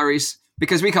in your diaries,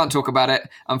 because we can't talk about it,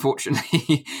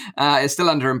 unfortunately. It's still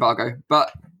under embargo,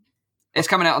 but it's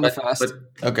coming out on the 1st.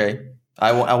 Okay.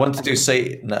 I wanted to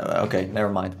say... No, okay, never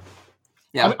mind.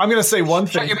 Yeah. I'm going to say one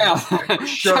thing. Shut your mouth.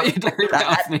 Sure. Shut your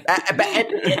mouth.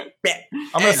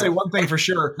 I'm going to say one thing for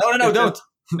sure. No, don't.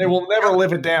 They will never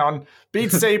live it down.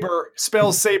 Beat Saber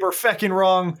spells Saber feckin'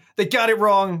 wrong. They got it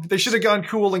wrong. They should have gone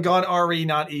cool and gone RE,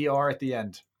 not ER at the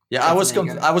end. Yeah, I was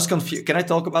confused. Can I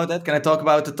talk about that? Can I talk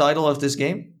about the title of this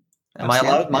game? Am I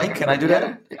allowed, Mike? Can I do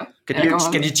that? Yeah.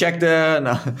 Can you check the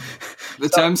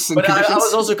terms and conditions? I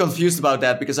was also confused about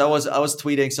that, because I was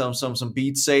tweeting some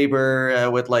Beat Saber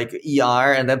with like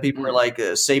ER, and then people were like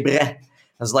Sabre. I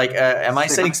was like, am I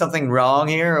saying something wrong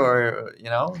here, or you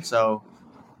know? So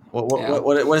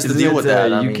what is the deal with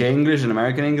that? UK English and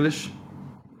American English?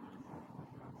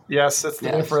 Yes, that's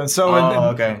the difference. So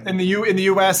in the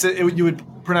US, you would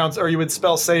pronounce, or you would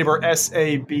spell Saber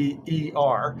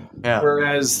Saber,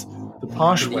 whereas the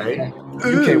posh way,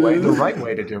 UK way, the right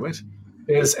way to do it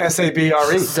is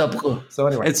Sabre. So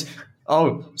anyway,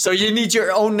 so you need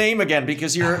your own name again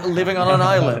because you're living on an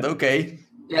island. Okay.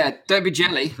 Yeah, don't be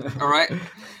jelly. All right.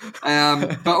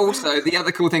 But also, the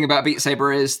other cool thing about Beat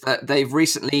Saber is that they've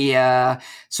recently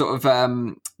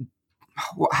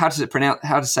how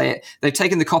to say it? They've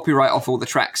taken the copyright off all the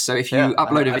tracks. So if you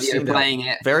upload a video playing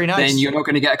it, very nice, then you're not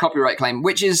going to get a copyright claim,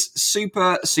 which is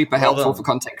super, super helpful for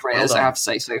content creators, I have to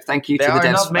say. So thank you to the devs.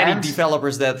 There are not many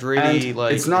developers that really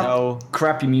like. It's not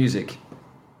crappy music.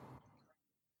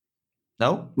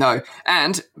 No,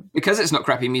 and because it's not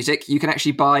crappy music, you can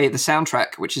actually buy the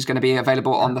soundtrack, which is going to be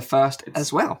available on the 1st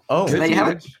as well. Oh, so there you have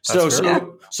it. So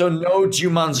no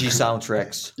Jumanji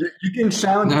soundtracks. You can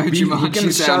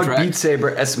shout Beat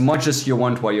Saber as much as you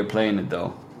want while you're playing it,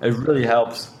 though. It really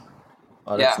helps.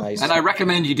 Oh, that's nice. And I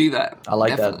recommend you do that. I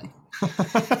like that.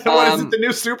 What is it? The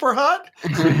new Super Hot?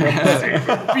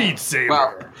 Beat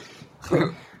Saber.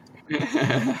 Well.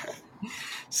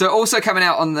 So also coming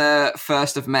out on the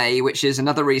 1st of May, which is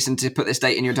another reason to put this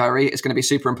date in your diary, it's going to be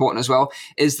super important as well,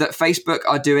 is that Facebook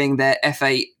are doing their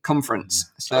F8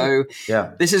 conference. So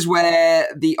this is where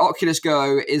the Oculus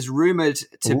Go is rumored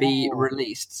to be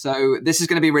released. So this is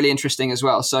going to be really interesting as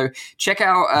well. So check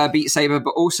out Beat Saber,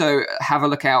 but also have a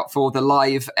look out for the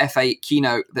live F8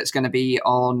 keynote that's going to be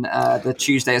on the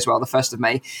Tuesday as well, the 1st of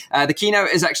May. The keynote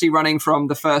is actually running from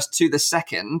the 1st to the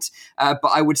 2nd,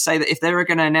 but I would say that if they were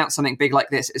going to announce something big like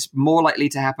this, this. It's more likely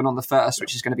to happen on the 1st,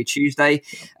 which is going to be Tuesday.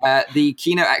 The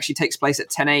keynote actually takes place at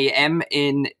 10 a.m.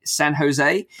 in San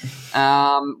Jose,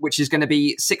 which is going to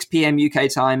be 6 p.m. UK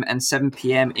time and 7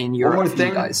 p.m. in Europe. One more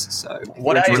thing, guys. So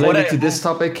related to this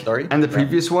topic and the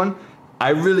previous one, I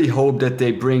really hope that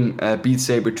they bring Beat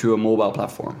Saber to a mobile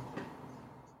platform.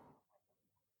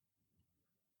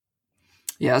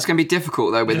 Yeah, it's going to be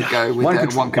difficult though with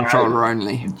one controller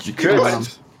only. You could,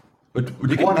 but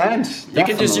with one hand, you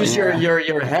can just use your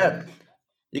head.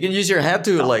 You can use your head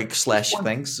to like slash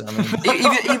things. I mean,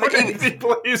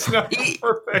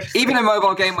 even a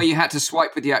mobile game where you had to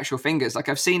swipe with the actual fingers. Like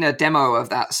I've seen a demo of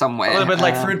that somewhere. A little bit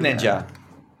like Fruit Ninja.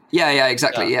 Yeah,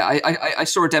 exactly. Yeah, I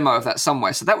saw a demo of that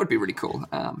somewhere, so that would be really cool.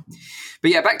 But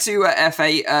yeah, back to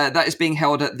FA. That is being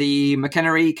held at the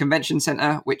McEnery Convention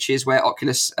Center, which is where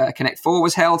Oculus Connect 4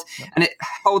 was held, and it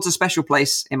holds a special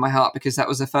place in my heart because that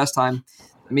was the first time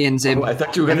me and Zim. Oh, I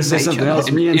thought you were going to say something else.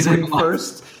 Me and Zim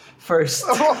first.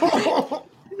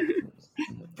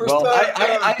 Well,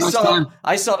 I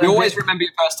saw them. You always remember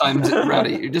your first time,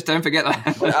 Rowdy. You just don't forget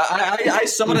that. I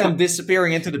saw them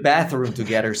disappearing into the bathroom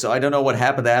together, so I don't know what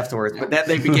happened afterwards. But then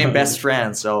they became best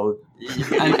friends. So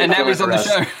and now he's on the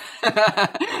show.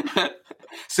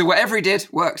 So whatever he did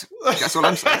worked. That's all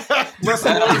I'm saying.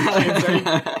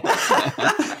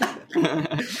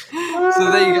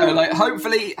 So there you go. Like,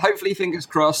 hopefully, fingers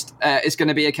crossed. It's going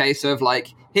to be a case of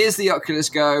like, here's the Oculus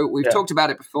Go. We've talked about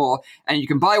it before, and you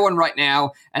can buy one right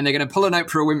now. And they're going to pull an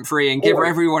Oprah Winfrey and give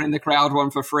everyone in the crowd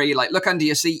one for free. Like, look under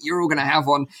your seat. You're all going to have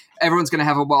one. Everyone's going to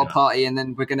have a wild party, and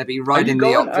then we're going to be riding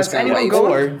the Oculus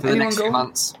Go wave for the next few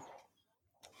months.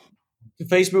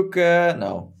 Facebook,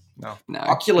 no.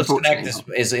 Oculus Connect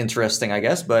is interesting, I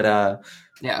guess, but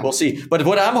we'll see. But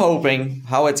what I'm hoping,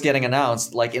 how it's getting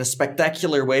announced, like in a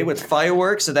spectacular way with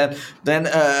fireworks, and then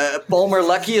Palmer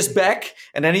Luckey is back,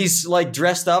 and then he's like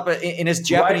dressed up in his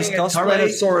Japanese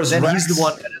cosplay. Then he's the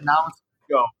one that announced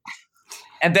Go.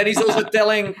 And then he's also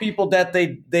telling people that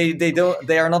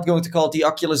they are not going to call it the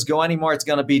Oculus Go anymore. It's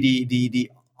going to be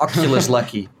the Oculus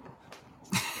Lucky.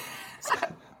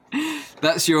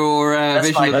 That's your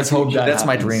vision. Let's hope that's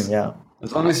my dream. Yeah,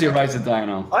 as long as you write it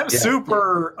down. I'm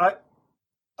super.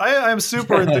 I'm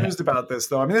super enthused about this,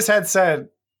 though. I mean, this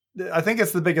headset. I think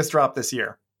it's the biggest drop this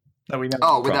year that we know.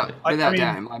 Oh, without doubt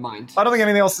in my mind. I don't think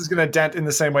anything else is going to dent in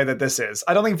the same way that this is.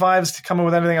 I don't think Vive's coming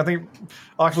with anything. I think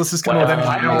Oculus is coming with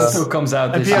anything else. Also comes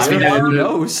out this year. Who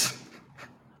knows?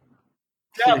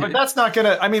 Yeah, but that's not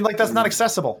gonna. I mean, like that's not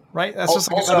accessible, right? That's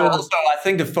just like also, I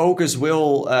think the Focus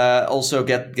will also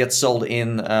get sold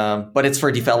in, but it's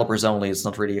for developers only. It's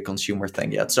not really a consumer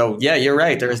thing yet. So yeah, you're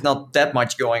right. There is not that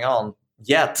much going on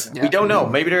yet. Yeah. We don't know.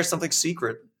 Maybe there's something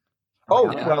secret. Well,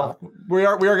 we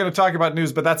are going to talk about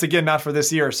news, but that's again not for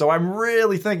this year. So I'm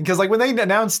really thinking because like when they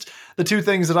announced the two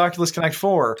things at Oculus Connect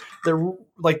 4, they're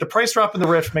like the price drop in the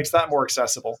Rift makes that more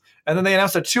accessible, and then they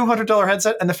announced a $200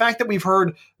 headset, and the fact that we've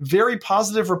heard very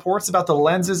positive reports about the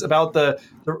lenses, about the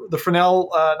Fresnel,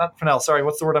 not Fresnel, sorry,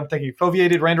 what's the word I'm thinking?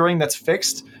 Foveated rendering that's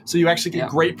fixed, so you actually get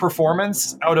great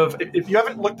performance out of. If you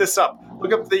haven't looked this up,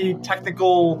 look up the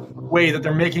technical way that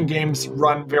they're making games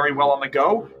run very well on the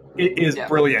go. It is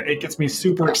brilliant. It gets me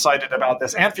super excited about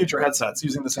this and future headsets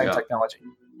using the same technology.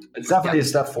 It's definitely a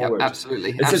step forward.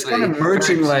 Absolutely. It's just kind of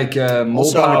merging like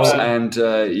mobile and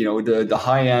the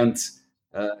high end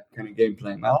kind of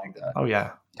gameplay. I like that. Oh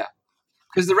yeah.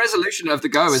 Because the resolution of the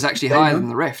Go is actually higher than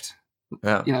the Rift.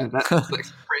 Yeah, that's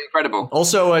pretty incredible.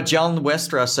 Also, John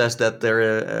Westra says that there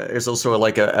is also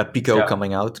like a Pico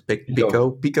coming out.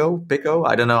 Pico.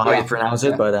 I don't know how you pronounce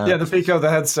it, but the Pico, the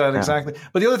headset, exactly.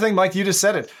 But the other thing, Mike, you just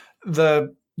said it. The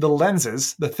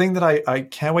lenses, the thing that I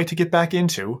can't wait to get back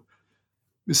into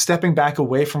is stepping back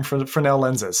away from Fresnel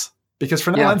lenses, because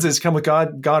Fresnel lenses come with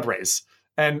God rays,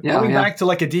 and going back to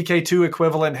like a DK2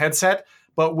 equivalent headset,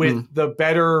 but with the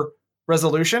better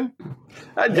resolution.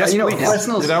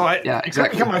 Fresnel's,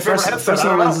 exactly. My favorite headset.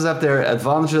 Fresnel lenses have their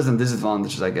advantages and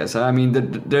disadvantages, I guess. I mean,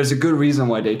 there's a good reason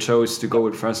why they chose to go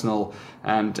with Fresnel,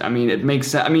 and I mean, it makes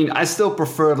sense. I mean, I still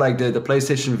prefer like the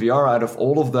PlayStation VR out of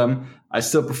all of them. I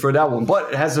still prefer that one,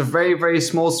 but it has a very, very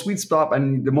small sweet spot.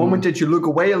 And the moment that you look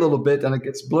away a little bit, and it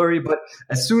gets blurry. But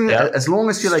as long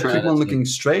as you like keep on looking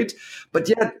straight, but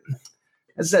yet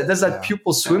there's that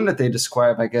pupil swim that they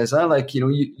describe, I guess. Like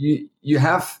you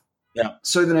have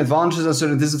certain advantages and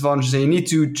certain disadvantages, and you need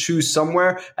to choose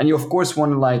somewhere. And you of course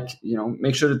want to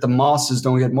make sure that the masses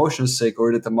don't get motion sick,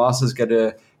 or that the masses get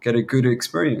a good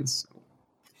experience.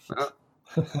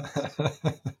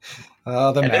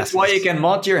 And that's why you can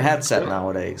mod your headset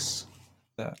nowadays.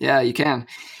 Yeah, you can.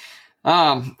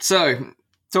 So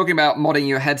talking about modding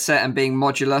your headset and being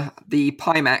modular, the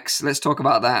Pimax, let's talk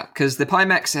about that, because the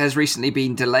Pimax has recently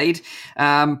been delayed.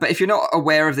 But if you're not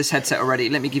aware of this headset already,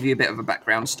 let me give you a bit of a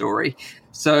background story.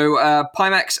 So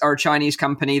Pimax are a Chinese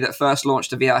company that first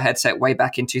launched a VR headset way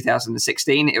back in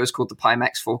 2016. It was called the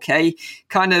Pimax 4K.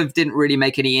 Kind of didn't really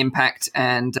make any impact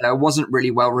and wasn't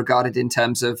really well regarded in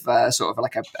terms of sort of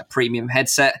like a premium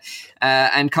headset,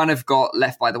 and kind of got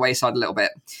left by the wayside a little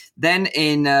bit. Then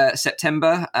in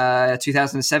September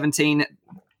 2017,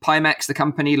 Pimax, the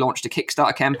company, launched a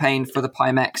Kickstarter campaign for the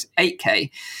Pimax 8K.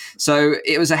 So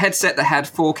it was a headset that had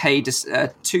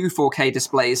 4K, two 4K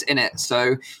displays in it.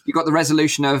 So you got the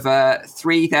resolution of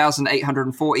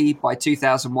 3,840 by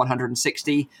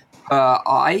 2,160 per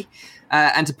eye.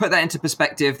 And to put that into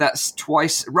perspective, that's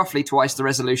roughly twice the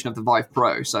resolution of the Vive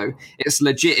Pro. So it's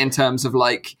legit in terms of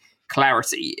like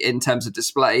clarity in terms of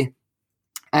display.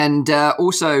 And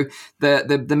also,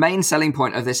 the main selling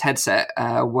point of this headset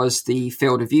was the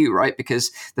field of view, right? Because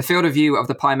the field of view of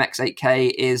the Pimax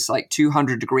 8K is like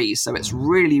 200 degrees. So it's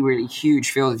really, really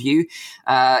huge field of view.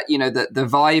 The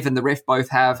Vive and the Rift both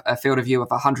have a field of view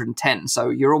of 110. So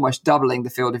you're almost doubling the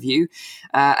field of view.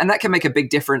 And that can make a big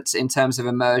difference in terms of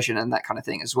immersion and that kind of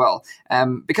thing as well.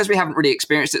 Because we haven't really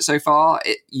experienced it so far,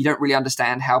 you don't really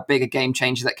understand how big a game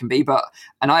changer that can be.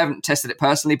 And I haven't tested it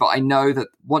personally, but I know that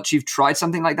once you've tried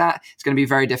something like that, it's going to be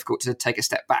very difficult to take a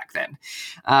step back then.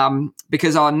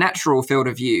 Because our natural field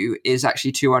of view is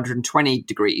actually 220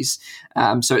 degrees.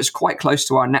 So it's quite close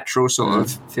to our natural sort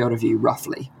of field of view,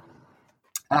 roughly.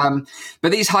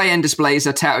 But these high-end displays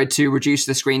are touted to reduce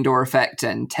the screen door effect,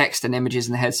 and text and images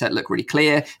in the headset look really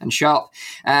clear and sharp.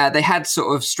 They had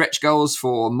sort of stretch goals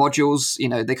for modules,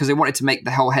 because they wanted to make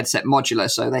the whole headset modular.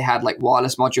 So they had like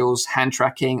wireless modules, hand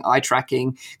tracking, eye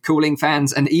tracking, cooling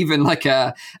fans, and even like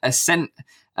a scent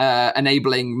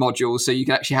enabling modules, so you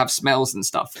can actually have smells and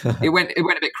stuff. It went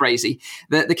a bit crazy.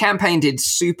 The campaign did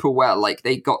super well. Like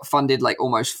they got funded like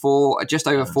just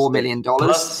over $4 million.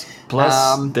 Plus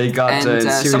they got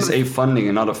Series A funding,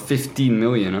 another 15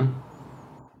 million. Huh?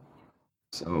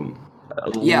 So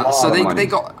so they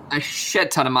got a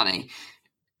shed ton of money.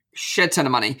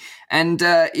 And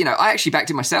I actually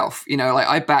backed it myself.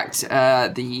 I backed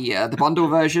the bundle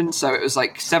version, so it was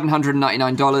like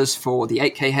 $799 for the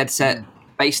 8K headset,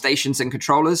 base stations and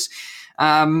controllers.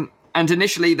 And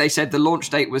initially they said the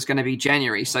launch date was going to be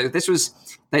January. So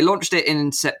they launched it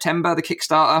in September, the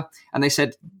Kickstarter, and they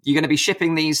said, you're going to be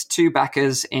shipping these to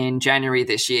backers in January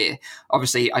this year.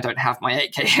 Obviously, I don't have my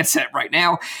 8K headset right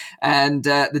now. And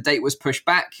the date was pushed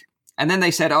back. And then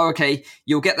they said, okay,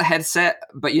 you'll get the headset,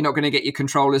 but you're not going to get your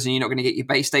controllers and you're not going to get your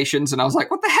base stations. And I was like,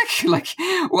 what the heck? Like,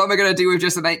 what am I going to do with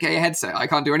just an 8K headset? I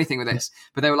can't do anything with this.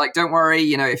 But they were like, don't worry,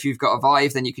 if you've got a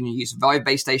Vive, then you can use Vive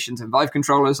base stations and Vive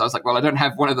controllers. I was like, well, I don't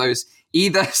have one of those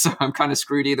either, so I'm kind of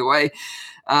screwed either way.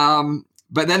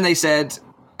 But then they said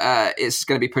it's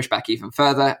going to be pushed back even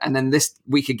further. And then this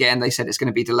week again, they said it's going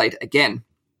to be delayed again.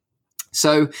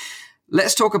 So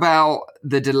let's talk about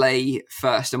the delay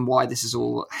first and why this is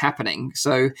all happening.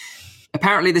 So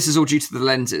apparently this is all due to the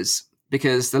lenses,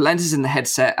 because the lenses in the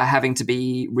headset are having to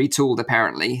be retooled,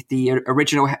 apparently. The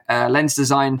original lens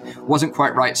design wasn't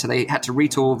quite right, so they had to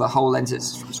retool the whole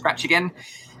lenses from scratch again.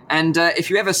 And if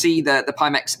you ever see the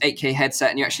Pimax 8K headset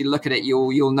and you actually look at it,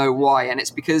 you'll know why. And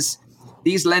it's because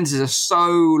these lenses are so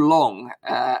long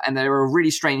and they're a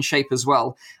really strange shape as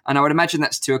well. And I would imagine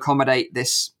that's to accommodate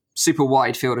this super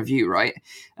wide field of view, right?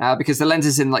 Because the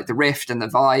lenses in like the Rift and the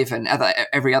Vive and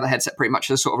every other headset pretty much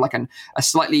is sort of like a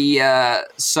slightly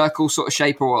circle sort of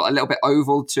shape, or a little bit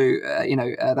oval to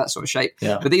that sort of shape.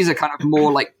 Yeah. But these are kind of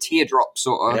more like teardrop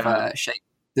sort of shape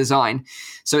design.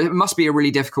 So it must be a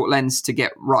really difficult lens to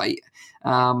get right.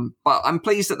 But I'm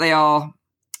pleased that they are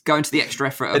going to the extra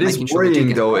effort of making sure. It is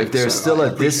worrying though if they're still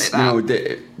at this,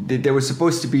 they were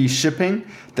supposed to be shipping,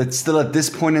 that still at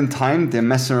this point in time they're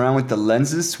messing around with the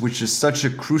lenses, which is such a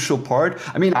crucial part.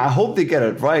 I mean, I hope they get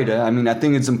it right. I mean, I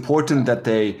think it's important that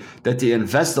they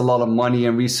invest a lot of money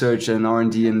and research and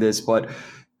R&D in this, but at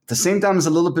the same time it's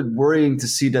a little bit worrying to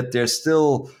see that they're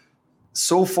still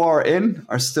so far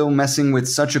are still messing with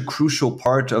such a crucial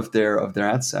part of their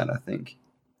headset, I think.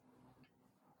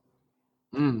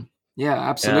 Yeah,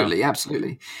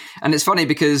 absolutely. And it's funny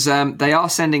because they are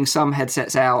sending some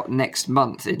headsets out next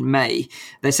month in May.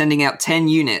 They're sending out 10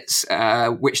 units,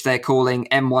 which they're calling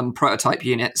M1 prototype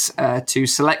units, to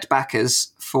select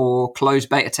backers for closed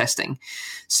beta testing.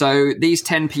 So these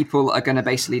 10 people are going to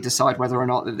basically decide whether or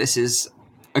not that this is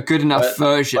a good enough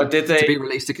version to be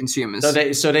released to consumers.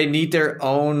 So they need their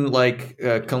own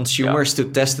consumers to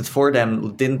test it for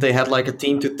them. Didn't they have like a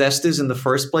team to test this in the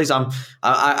first place?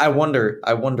 I wonder.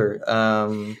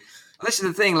 This is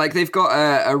the thing, like they've got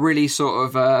a really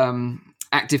sort of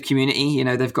active community. You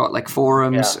know, they've got like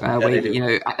forums where you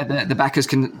know the backers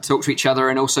can talk to each other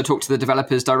and also talk to the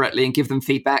developers directly and give them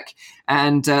feedback.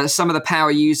 And some of the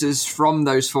power users from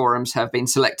those forums have been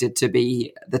selected to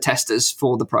be the testers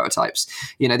for the prototypes.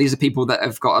 You know, these are people that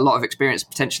have got a lot of experience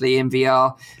potentially in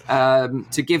VR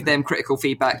to give them critical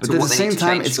feedback. But at the same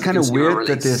time, it's kind of weird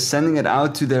that they're sending it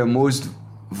out to their most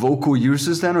vocal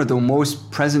users then, or the most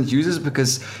present users,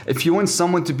 because if you want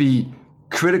someone to be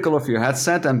critical of your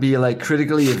headset and be like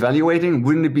critically evaluating,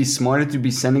 wouldn't it be smarter to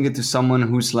be sending it to someone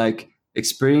who's like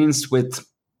experienced with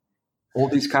all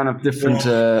these kind of different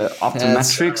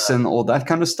optometrics and all that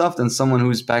kind of stuff than someone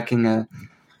who's backing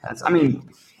I mean,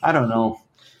 I don't know.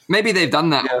 Maybe they've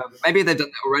done that. Yeah. Maybe they've done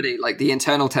that already. Like the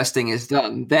internal testing is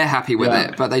done. They're happy with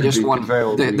it, but they just want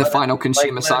the final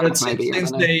consumer side.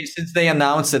 Maybe since they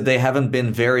announced that they haven't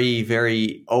been very,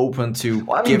 very open to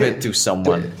give it to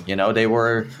someone. You know, they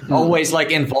were always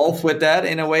like involved with that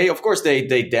in a way. Of course, they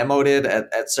demoed it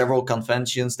at several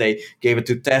conventions. They gave it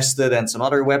to Tested and some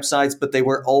other websites, but they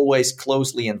were always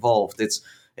closely involved.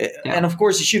 And of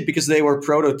course you should, because they were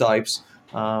prototypes.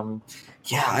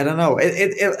 Yeah, I don't know.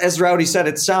 It as Rowdy said,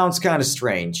 it sounds kind of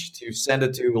strange to send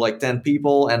it to like 10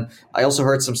 people. And I also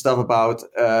heard some stuff about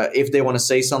if they want to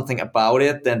say something about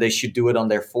it, then they should do it on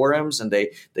their forums, and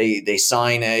they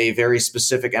sign a very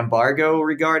specific embargo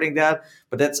regarding that.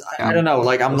 But that's I don't know.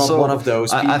 Like I'm not one of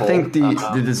those people. I think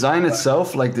the design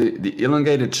itself, like the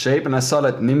elongated shape, and I saw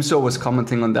that Nimzo was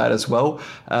commenting on that as well.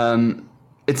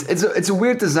 It's a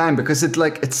weird design because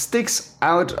it sticks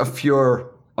out of your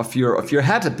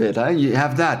head a bit. You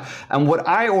have that. And what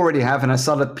I already have, and I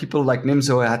saw that people like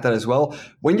Nimzo had that as well,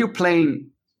 when you're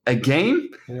playing a game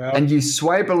and you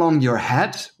swipe along your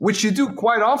head, which you do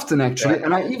quite often actually,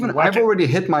 and I've already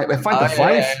hit I find the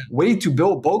Vive way too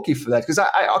bulky for that, because I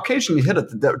occasionally hit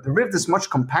it. The Rift is much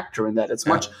compacter in that. It's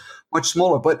much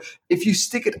smaller. But if you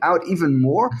stick it out even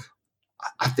more,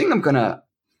 I think I'm gonna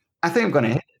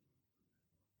hit it.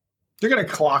 You're going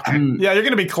to clock it. Yeah, you're going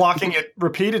to be clocking it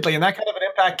repeatedly, and that kind of an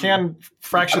impact can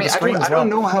fracture the screen as well. I don't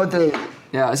know how they...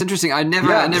 Yeah, it's interesting. I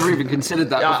never even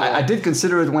considered that before. I did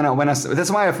consider it when I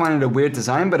that's why I find it a weird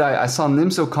design, but I saw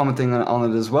Nimzo commenting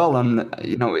on it as well, and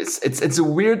you know, it's a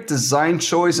weird design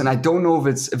choice, and I don't know if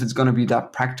it's going to be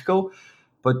that practical,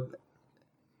 but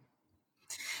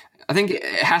I think it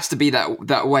has to be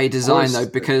that way designed though,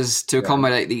 because to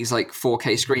accommodate these like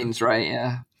 4K screens, right?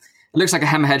 Yeah. It looks like a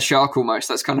hammerhead shark almost.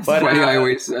 That's kind of the way I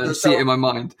always see it in my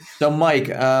mind. So, Mike,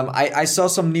 I saw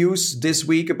some news this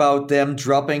week about them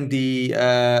dropping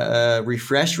the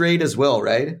refresh rate as well,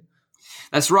 right?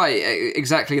 That's right,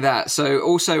 exactly that. So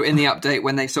also in the update,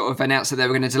 when they sort of announced that they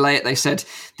were going to delay it, they said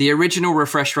the original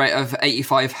refresh rate of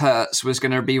 85 hertz was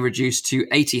going to be reduced to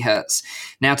 80 hertz.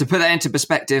 Now, to put that into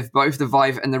perspective, both the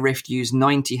Vive and the Rift use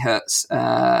 90 hertz,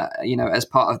 as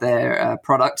part of their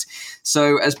product.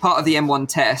 So as part of the M1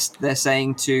 test, they're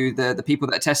saying to the people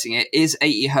that are testing it, is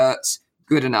 80 hertz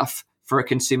good enough for a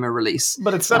consumer release?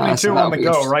 But it's 72 on the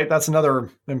go, right? That's another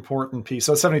important piece.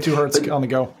 So it's 72 hertz on the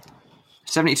go.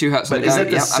 72 hertz. But is that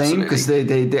the same? Because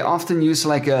they often use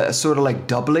like a sort of like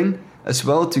doubling as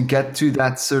well to get to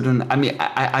that certain. I mean,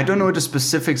 I don't know the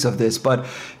specifics of this, but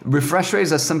refresh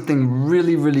rates are something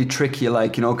really, really tricky.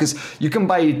 Like, you know, because you can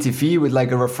buy a TV with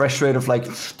like a refresh rate of like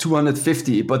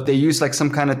 250, but they use like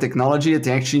some kind of technology that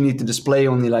they actually need to display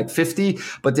only like 50,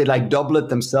 but they like double it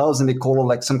themselves and they call it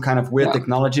like some kind of weird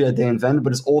technology that they invent,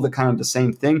 but it's all the kind of the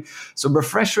same thing. So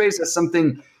refresh rates are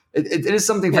something. It is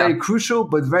something very crucial,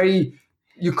 but very.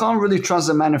 You can't really trust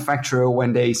a manufacturer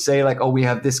when they say like, "Oh, we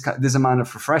have this amount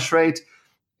of refresh rate."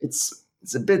 It's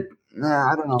a bit,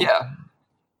 I don't know. Yeah,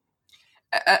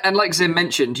 and like Zim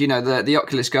mentioned, you know, the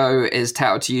Oculus Go is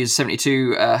touted to use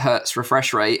 72 hertz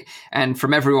refresh rate, and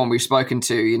from everyone we've spoken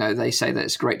to, you know, they say that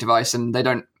it's a great device, and they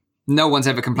don't. No one's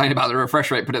ever complained about the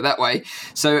refresh rate, put it that way.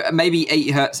 So maybe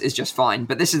 80 hertz is just fine.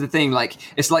 But this is the thing, like,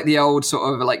 it's like the old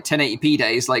sort of like 1080p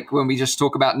days, like when we just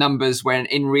talk about numbers, when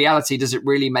in reality, does it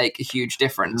really make a huge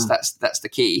difference? That's the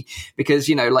key. Because,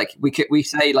 you know, like we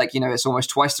say, like, you know, it's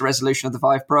almost twice the resolution of the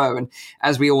Vive Pro. And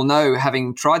as we all know,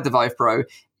 having tried the Vive Pro,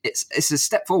 it's a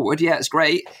step forward. Yeah, it's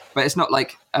great, but it's not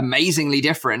like amazingly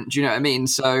different. Do you know what I mean?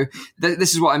 So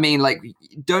this is what I mean. Like,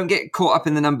 don't get caught up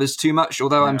in the numbers too much.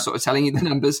 Although I'm sort of telling you the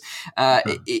numbers,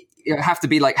 you have to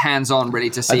be like hands-on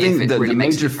really to see. I think if it really the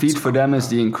makes major feat for them is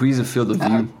the increase of field of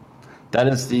view. That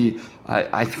is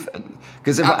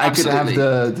because if I could have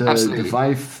the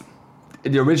Vive.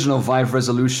 The original Vive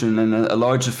resolution and a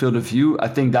larger field of view, I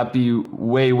think that'd be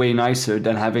way, way nicer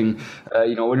than having,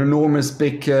 an enormous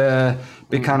big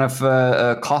kind of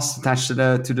cost attached to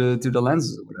the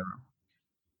lenses or whatever.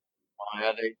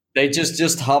 They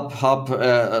just hop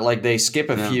like they skip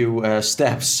a few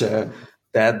steps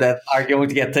that are going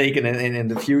to get taken in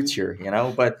the future,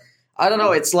 But I don't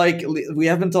know. It's like we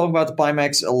have been talking about the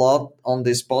Pimax a lot on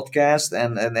this podcast,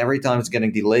 and every time it's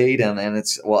getting delayed, and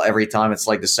it's every time it's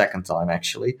like the second time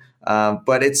actually.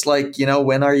 But it's like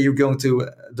when are you going to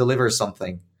deliver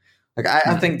something? Like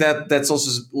I think that's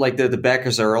also like the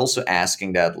backers are also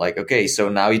asking that. Like, okay, so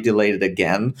now you delayed it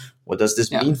again. What does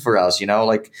this mean for us?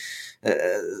 Like.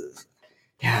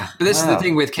 But this is the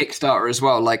thing with Kickstarter as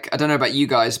well. Like, I don't know about you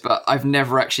guys, but I've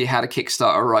never actually had a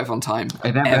Kickstarter arrive on time.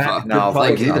 Ever. No,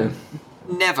 like either.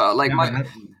 Never. Like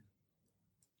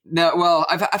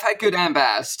I've had good and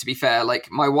bad, to be fair. Like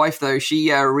my wife, though,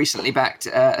 she recently backed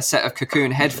a set of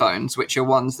Cocoon headphones, which are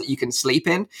ones that you can sleep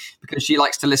in because she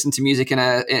likes to listen to music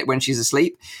when she's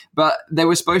asleep. But they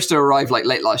were supposed to arrive like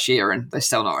late last year, and they're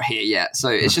still not here yet. So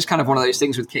it's just kind of one of those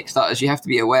things with Kickstarters. You have to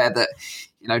be aware that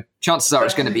chances are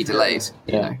it's going to be delayed.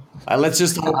 Let's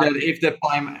just hope that if the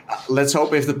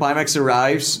Pimax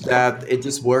arrives, that it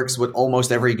just works with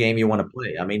almost every game you want to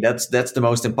play. I mean, that's the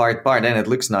most important part, and it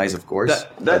looks nice, of course.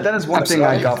 That is one thing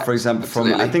I got, for example,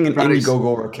 from I think an Indiegogo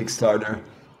or Kickstarter.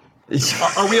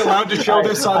 Are we allowed to show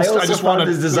this on? I just found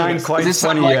this design quite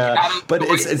funny, but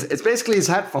it's basically his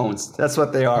headphones. That's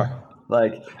what they are.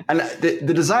 Like, and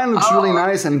the design looks really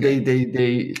nice, and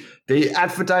they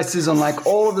advertised this on like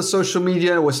all of the social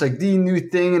media. It was like the new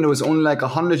thing, and it was only like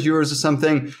 €100 or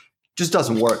something. Just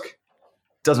doesn't work.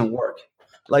 Doesn't work.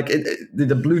 Like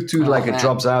the Bluetooth, it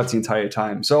drops out the entire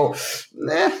time. So,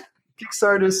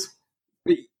 Kickstarters.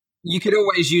 You could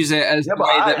always use it as the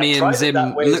way that me and Zim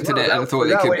looked at it and thought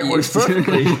it could be used.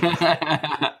 Perfectly.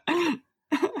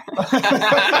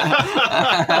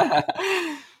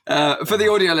 For the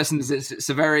audio listeners, it's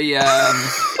a very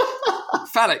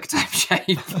phallic type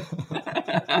shape.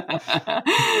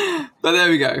 But there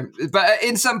we go. But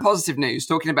in some positive news,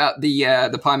 talking about the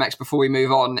Pimax before we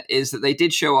move on, is that they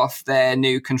did show off their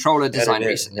new controller design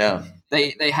recently. Yeah.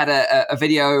 They had a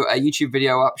YouTube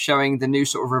video up showing the new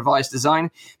sort of revised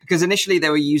design, because initially they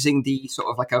were using the sort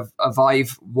of like a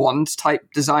Vive wand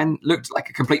type design, looked like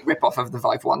a complete rip-off of the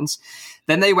Vive wands.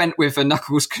 Then they went with a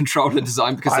Knuckles controller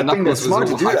design because the Knuckles was all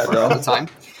hyper at the time.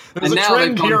 There's a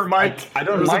trend here, Mike. I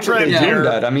don't mind that they're doing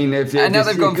that. I mean, if you see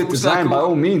a good design, by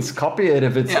all means, copy it.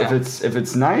 If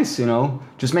it's nice,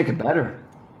 just make it better.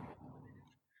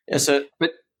 Yeah. So,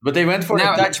 but they went for a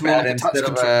touchpad instead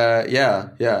of Yeah,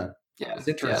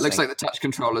 it looks like the touch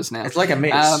controllers now. It's like a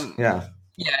mix.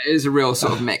 Yeah, it is a real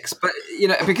sort of mix. But,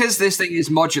 because this thing is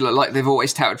modular, like they've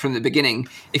always touted from the beginning,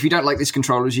 if you don't like these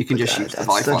controllers, you can just use the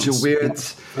Vive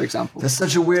ones, for example. That's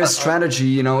such a weird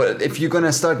strategy, if you're going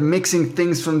to start mixing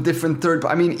things from different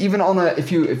even on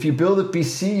if you build a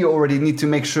PC, you already need to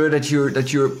make sure that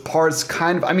your parts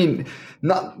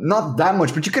not that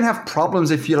much, but you can have problems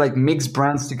if you like mix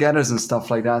brands together and stuff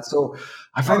like that. So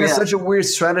I find it's such a weird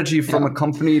strategy from a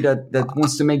company that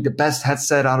wants to make the best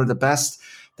headset out of the best,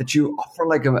 that you offer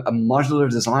like a modular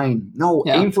design. No,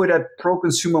 aim for that pro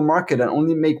consumer market and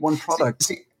only make one product.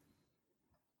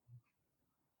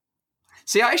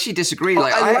 See, I actually disagree.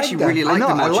 Like, I actually really like the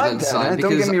modular design.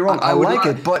 Don't get me wrong, I like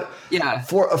it, but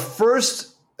for a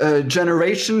first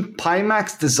generation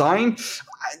Pimax design,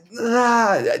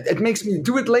 it makes me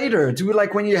do it later. Do it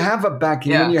like when you have a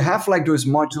backing, when you have like those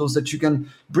modules that you can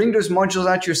bring those modules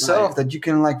out yourself, that you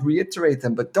can like reiterate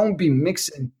them, but don't be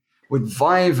mixing with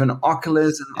Vive and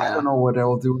Oculus and I don't know what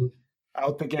they'll do.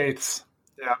 Out the gates.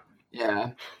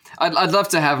 Yeah. I'd love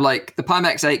to have like the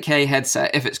Pimax 8K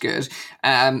headset, if it's good,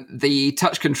 the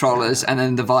touch controllers, and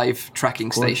then the Vive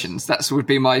tracking stations. That would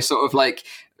be my sort of like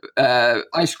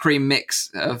ice cream mix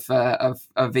of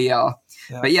VR.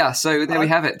 Yeah. But so there we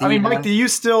have it. Mike, are you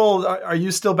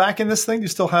still backing this thing? Do you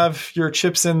still have your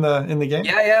chips in the game?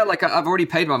 Yeah. Like I've already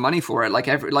paid my money for it. Like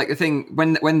the thing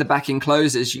when the backing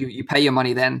closes, you pay your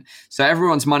money then. So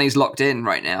everyone's money's locked in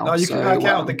right now. No, you can back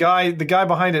out. The guy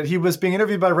behind it, he was being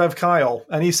interviewed by Rev Kyle,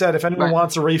 and he said, if anyone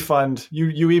wants a refund,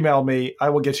 you email me, I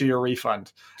will get you your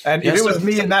refund. And if it was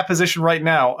me in that position right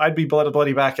now, I'd be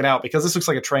bloody backing out, because this looks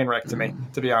like a train wreck to me,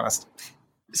 to be honest.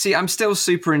 See, I'm still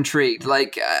super intrigued.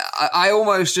 Like, I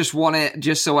almost just want it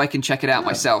just so I can check it out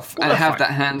myself and have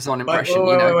that hands-on impression.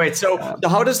 Wait. So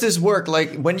how does this work?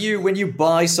 Like, when you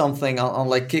buy something on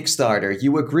like Kickstarter,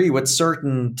 you agree with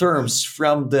certain terms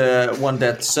from the one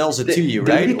that sells it to you,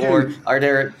 right? Or are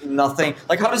there nothing?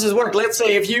 Like, how does this work? Let's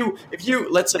say if you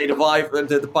let's say the Vive,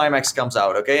 the Pimax comes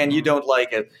out, okay, and you don't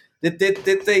like it.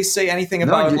 Did they say anything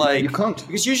about you can't,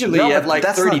 because usually you have like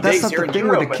 30 days here in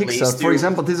Europe with the Kickstarter. For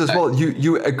example, this as well.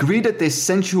 You agree that they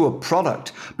sent you a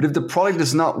product, but if the product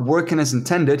is not working as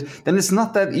intended, then it's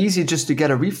not that easy just to get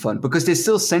a refund because they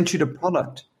still sent you the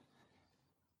product.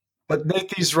 But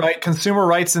Nathan's right. Consumer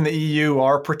rights in the EU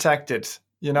are protected.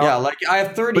 You know, yeah, like I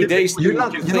have 30 days. You're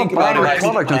not buying a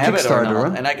product on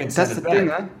Kickstarter, and I can that's the thing.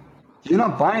 Huh? You're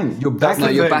not buying. You're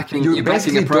backing. You're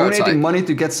basically donating money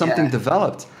to get something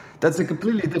developed. That's a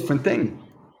completely different thing.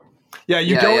 Yeah,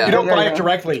 you don't buy it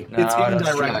directly. No, it's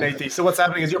indirect, Nathan. So what's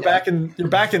happening is you're backing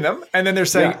them, and then they're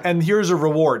saying, and here's a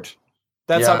reward.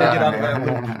 That's how they get out of that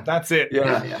loop. That's it.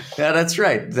 Yeah, that's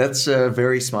right. That's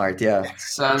very smart. Yeah.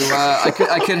 So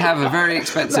I could have a very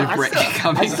expensive brick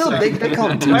coming. I still think they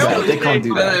can't do that. They can't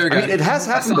do that. I mean, it has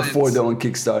happened before though on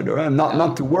Kickstarter. I'm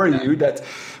not to worry you that,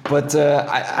 but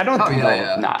I don't think.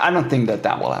 I don't think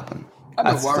that will happen.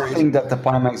 I think that the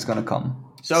Pimax is going to come.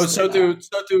 So to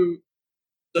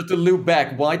loop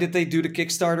back, why did they do the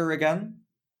Kickstarter again?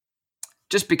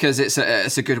 Just because it's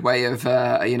a good way of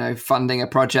funding a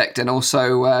project and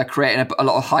also creating a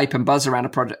lot of hype and buzz around a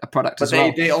product as well.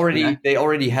 But they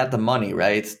already had the money,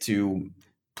 right? To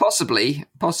possibly.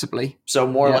 So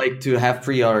more like to have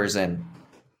pre-orders in.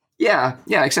 Yeah,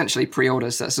 essentially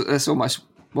pre-orders. That's almost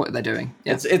what they're doing.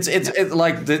 Yeah. It's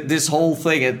like this whole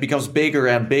thing. It becomes bigger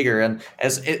and bigger, and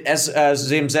as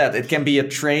Zim said, it can be a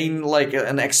train, like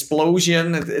an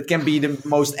explosion. It can be the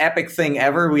most epic thing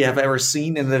ever we have ever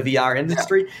seen in the VR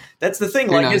industry. Yeah. That's the thing.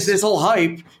 Like, it's this whole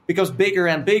hype becomes bigger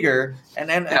and bigger,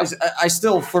 and I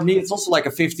still, for me, it's also like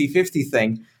a 50-50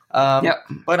 thing.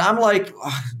 But I'm like,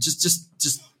 just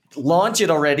launch it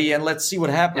already and let's see what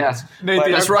happens. Yeah.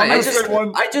 That's right. I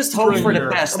just hope for the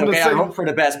best. Okay, I hope for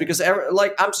the best because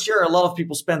I'm sure a lot of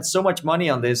people spent so much money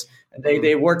on this and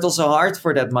they worked also hard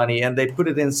for that money and they put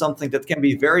it in something that can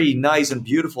be very nice and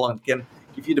beautiful and can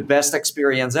give you the best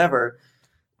experience ever.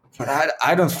 But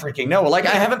I don't freaking know. Like,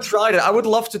 I haven't tried it. I would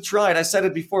love to try it. I said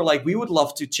it before. Like, we would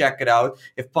love to check it out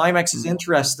if Pimax is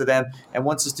interested and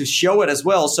wants us to show it as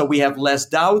well, so we have less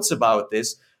doubts about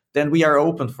this. Then we are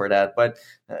open for that. But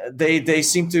they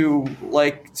seem to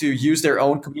like to use their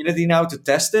own community now to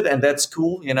test it, and that's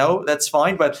cool. You know, that's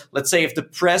fine. But let's say if the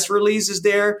press release is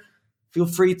there, feel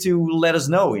free to let us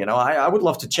know. You know, I would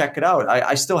love to check it out.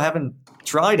 I still haven't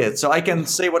tried it, so I can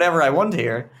say whatever I want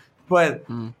here. But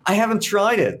I haven't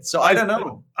tried it, so I don't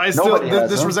know.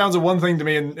 This resounds of one thing to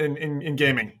me in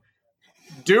gaming.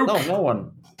 Duke, no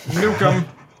one. Nukem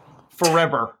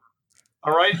forever.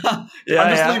 All right? I'm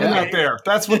just leaving that there.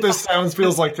 That's what this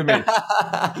feels like to me.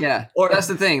 Yeah. That's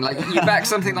the thing. Like, you back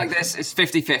something like this, it's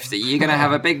 50-50. You're going to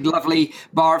have a big, lovely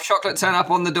bar of chocolate turn up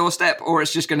on the doorstep, or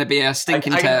it's just going to be a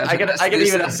stinking turd. You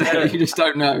just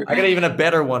don't know. I got even a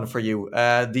better one for you.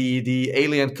 The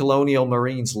Alien Colonial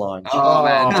Marines launch. Oh,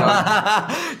 man.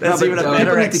 That's even a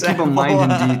better example. To keep in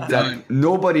mind, indeed, that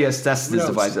nobody has tested this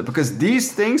device yet, because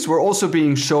these things were also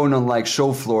being shown on, like,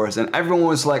 show floors, and everyone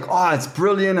was like, oh, it's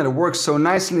brilliant, and it works so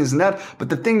nicely, isn't that? But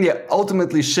the thing they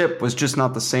ultimately shipped was just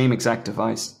not the same exact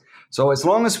device. So as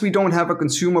long as we don't have a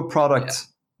consumer product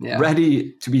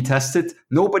ready to be tested,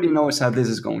 nobody knows how this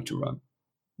is going to run.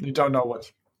 You don't know what.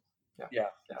 Yeah.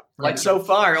 Like, so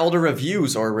far, all the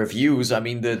reviews, I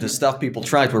mean, the stuff people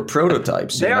tried were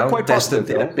prototypes. They are quite tested.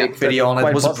 Positive, a big video on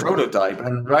it was a prototype,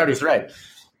 and Rowdy's right.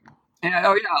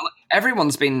 Yeah,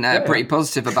 everyone's been pretty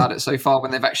positive about it so far when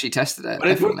they've actually tested it. But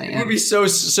it would be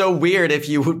so weird if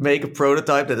you would make a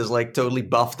prototype that is like totally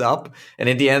buffed up, and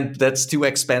in the end, that's too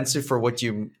expensive for what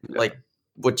you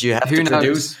have to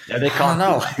produce. Yeah, they can't. I don't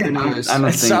know. Who knows? I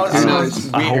don't think.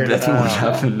 I hope that won't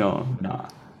happen. No.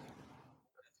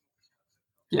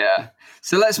 Yeah.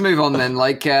 So let's move on then.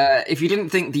 Like, if you didn't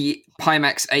think the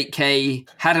Pimax 8K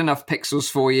had enough pixels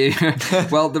for you,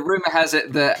 well, the rumor has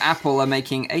it that Apple are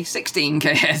making a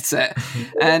 16K headset,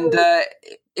 and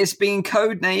it's being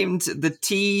codenamed the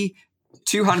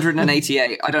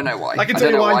T288. I don't know why. I can tell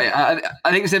you why.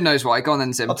 I think Sim knows why. Go on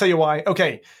then, Sim. I'll tell you why.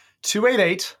 Okay,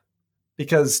 288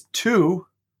 because 2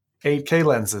 8K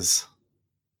lenses.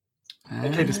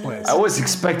 8K displays. I was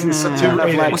expecting some kind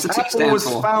of like Apple was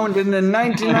found in the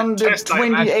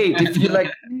 1928. If you like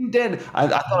did, I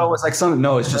thought it was like something.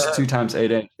 No, it's just 2 times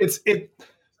 8. It's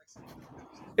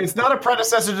not a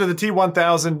predecessor to the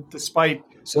T1000, despite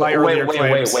my earlier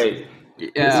claims. Wait.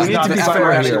 Yeah, we need to be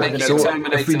fair here. So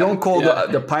if we don't call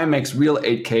the Pimax real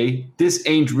 8K, this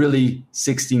ain't really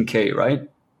 16K, right?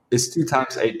 It's 2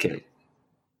 times 8K.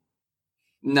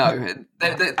 No,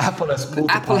 Apple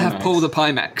have pulled the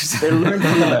Pimax. They learned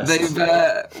from the best.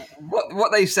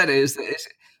 What they've said is that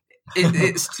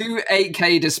it's two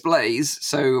 8K displays,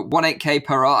 so one 8K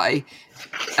per eye,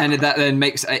 and that then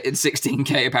makes it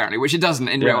 16K apparently, which it doesn't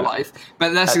in real life.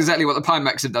 But that's exactly what the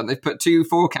Pimax have done. They've put two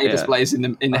 4K displays in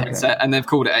the headset, and they've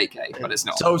called it 8K, but it's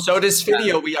not. So this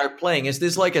video we are playing, is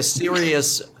this like a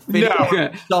serious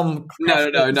video? No.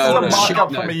 It's a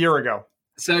mock-up from a year ago.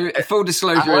 So full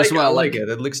disclosure as well. I like it.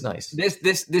 It looks nice.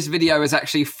 This video is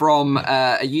actually from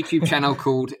a YouTube channel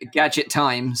called Gadget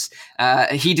Times.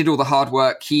 He did all the hard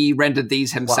work. He rendered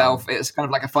these himself. Wow. It's kind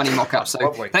of like a funny mock-up.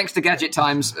 So thanks to Gadget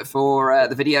Times for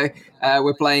the video.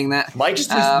 We're playing that. Mike is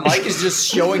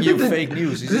just showing you fake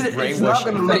news. He's just brainwashing. It's not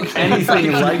going to look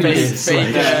anything like this.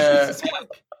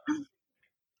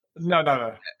 No.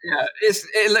 Yeah,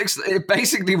 it looks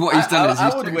basically what he's done is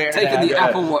he's taken the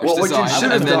Apple Watch design. What you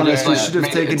should have done is you should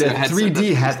have taken the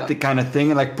 3D hat kind of thing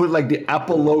and like put like the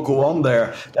Apple logo on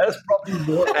there. That is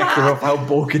probably more accurate of how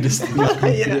bulky this thing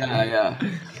is. Yeah.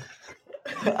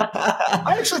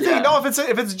 I actually think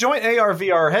if it's joint AR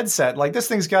VR headset, like this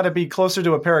thing's got to be closer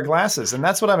to a pair of glasses, and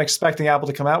that's what I'm expecting Apple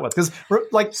to come out with. Because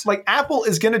like Apple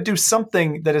is going to do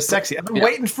something that is sexy. I've been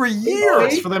waiting for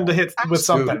years for them to hit with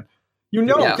something.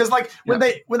 Because when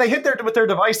they hit with their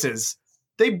devices,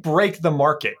 they break the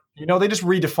market. They just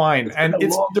redefine, and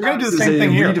they're going to do the same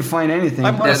thing here. Redefine anything.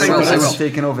 Samsung's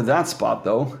taken over that spot,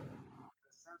 though.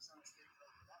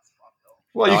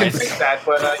 Well, you can think that,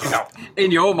 but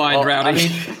in your mind, Rowdy.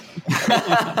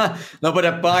 No, but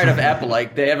a part of Apple,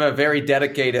 like they have a very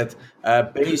dedicated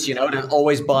base, that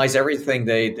always buys everything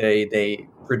they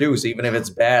produce, even if it's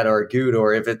bad or good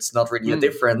or if it's not really a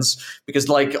difference, because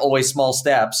like always small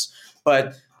steps.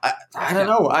 But I don't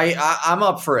know. I'm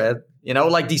up for it.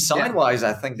 Like design wise,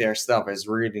 I think their stuff is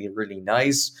really, really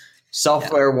nice.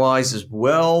 Software wise as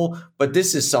well. But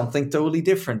this is something totally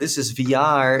different. This is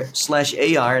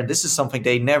VR/AR, and this is something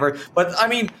they never. But I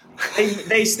mean,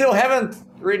 they still haven't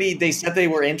really. They said they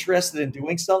were interested in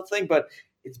doing something, but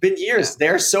it's been years.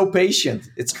 They're so patient.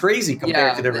 It's crazy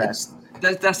compared to the rest.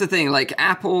 That's the thing. Like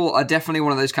Apple are definitely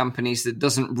one of those companies that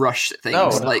doesn't rush things. No.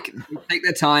 Like they take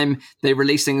their time. They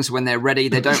release things when they're ready.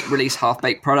 They don't release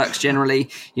half-baked products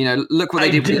generally. Look what they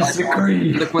did with the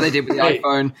iPhone. Look what they did with the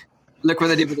iPhone. Look what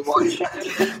they did with the watch.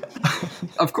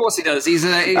 Of course he does. He's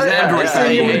an Android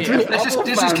fan. Let's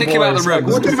just kick him out of the room.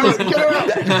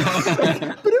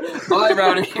 Bye,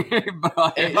 Rowdy.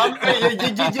 Bye.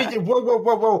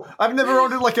 Whoa. I've never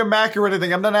owned like a Mac or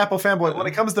anything. I'm not an Apple fanboy. When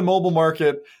it comes to mobile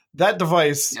market, that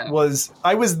device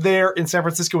I was there in San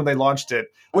Francisco when they launched it.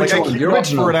 Which one? The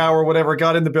original? For an hour or whatever,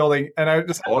 got in the building, and I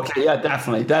just... Okay, yeah,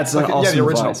 definitely. That's an awesome the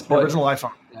original, device. The original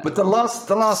iPhone. But the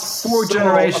last four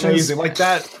generations... Amazing. Like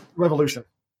that revolution.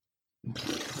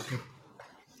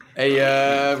 Hey,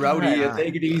 Rowdy,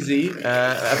 take it easy.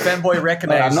 A fanboy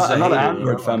recognizes... I'm not an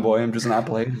Android fanboy. I'm just an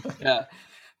Apple hater. Yeah.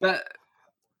 But...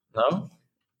 No?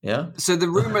 Yeah. So the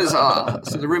rumors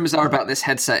are about this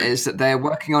headset is that they're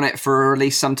working on it for a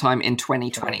release sometime in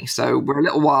 2020. So we're a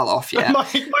little while off yet.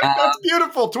 Mike, that's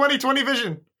beautiful. 2020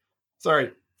 vision.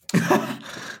 Sorry.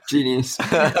 Genius.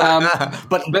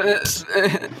 But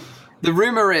the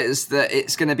rumor is that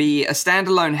it's going to be a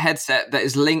standalone headset that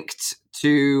is linked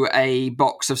to a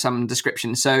box of some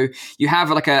description. So you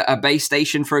have like a base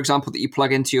station, for example, that you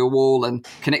plug into your wall and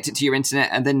connect it to your internet,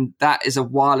 and then that is a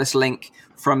wireless link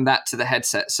from that to the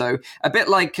headset. So a bit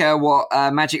like what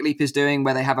Magic Leap is doing,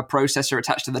 where they have a processor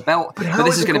attached to the belt, but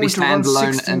this is going to be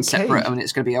standalone and separate, and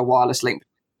it's going to be a wireless link.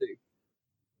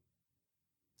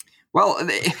 Well,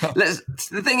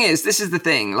 the thing is, this is the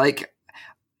thing, like,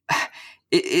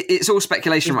 it's all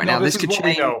speculation right now. This could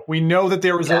change. We know that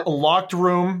there is a locked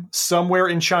room somewhere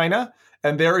in China,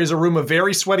 and there is a room of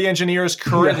very sweaty engineers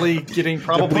currently getting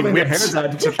probably whipped to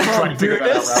try to figure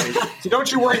that out, Rowdy. So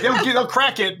don't you worry, they'll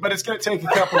crack it, but it's going to take a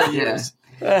couple of years.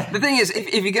 The thing is,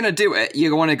 if you're going to do it,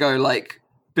 you want to go like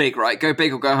big, right? Go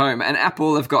big or go home. And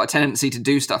Apple have got a tendency to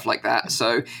do stuff like that.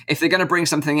 So if they're going to bring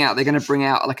something out, they're going to bring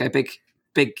out like a big.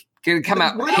 Come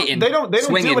out hitting. They don't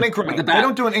do an increment. They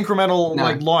don't do an incremental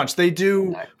like launch. They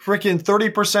do freaking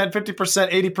 30%,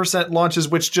 50%, 80% launches,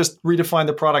 which just redefine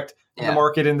the product in the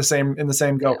market in the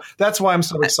same go. That's why I'm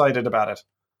so excited about it.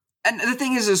 And the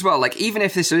thing is as well, like even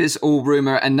if this is all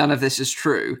rumor and none of this is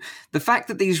true, the fact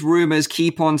that these rumors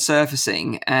keep on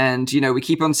surfacing and we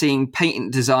keep on seeing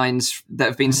patent designs that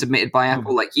have been submitted by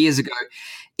Apple like years ago,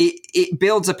 it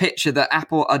builds a picture that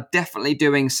Apple are definitely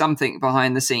doing something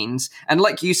behind the scenes. And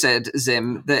like you said,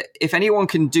 Zim, that if anyone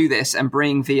can do this and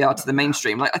bring VR to the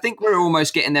mainstream, like I think we're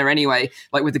almost getting there anyway.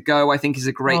 Like with the Go, I think is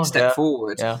a great step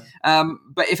forward. Yeah.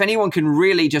 But if anyone can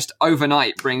really just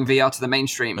overnight bring VR to the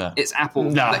mainstream, it's Apple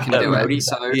that can do it.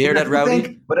 So you hear that,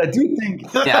 Rowdy? But I do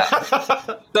think. Yeah. So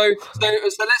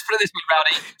let's put it this way,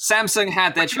 Rowdy. Samsung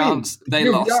had their chance. They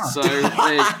lost. So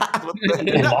I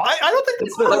don't think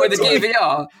it's like with the Gear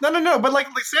VR. No. But like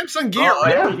Samsung Gear.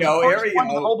 Here we go.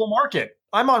 The mobile market.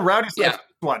 I'm on Rowdy's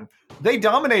one. They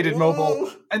dominated mobile,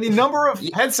 and the number of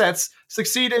headsets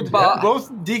succeeded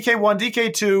both DK1,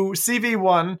 DK2,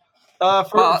 CV1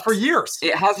 for years.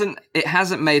 It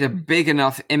hasn't made a big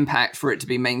enough impact for it to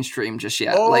be mainstream just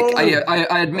yet.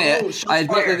 I admit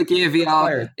that the Gear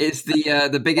VR is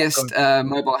the biggest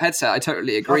mobile headset. I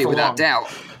totally agree without doubt.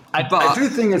 I do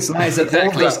think it's nice that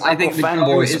all those Apple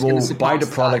fanboys will buy the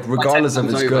product regardless of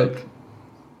it's good.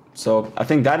 So I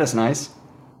think that is nice.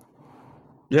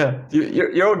 Yeah,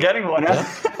 you're getting one, huh?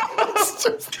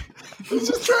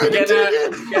 Just trying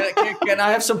to can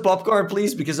I have some popcorn,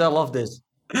 please? Because I love this.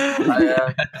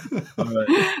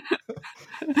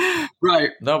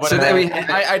 Right. No, but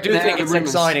I do think it's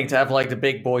exciting to have like the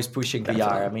big boys pushing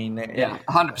VR. I mean,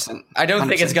 100%. I don't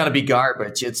think it's going to be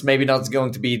garbage. It's maybe not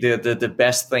going to be the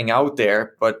best thing out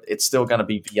there, but it's still going to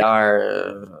be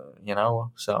VR,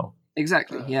 So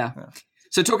exactly, yeah.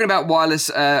 So talking about wireless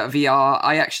VR,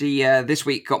 I actually this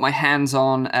week got my hands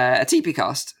on a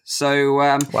TPcast. So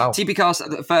TPcast are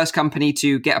the first company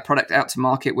to get a product out to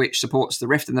market which supports the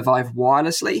Rift and the Vive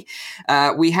wirelessly.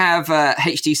 We have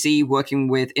HTC working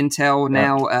with Intel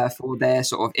now for their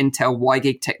sort of Intel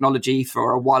WiGig technology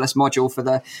for a wireless module for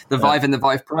the Vive and the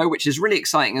Vive Pro, which is really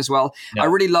exciting as well. Yeah. I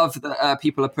really love that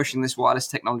people are pushing this wireless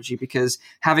technology because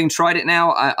having tried it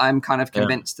now, I'm kind of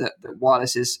convinced that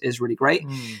wireless is really great.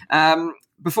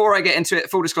 Before I get into it,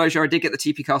 full disclosure, I did get the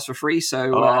TPcast for free,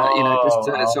 so just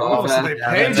to sort of. So they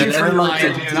paid you for your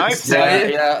nice.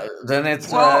 Then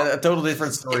it's a total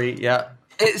different story. Yeah.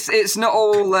 It's not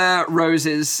all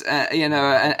roses,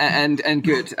 and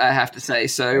good, I have to say.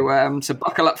 So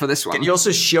buckle up for this one. Can you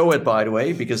also show it, by the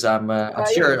way, because I'm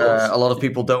sure a lot of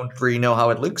people don't really know how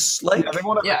it looks like.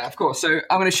 Yeah, of course. So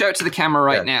I'm going to show it to the camera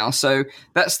right now. So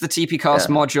that's the TPcast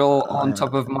module on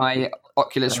top of my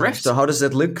Oculus Rift. So how does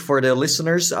it look for the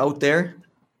listeners out there?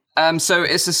 So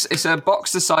it's a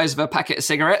box the size of a packet of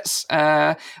cigarettes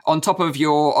on top of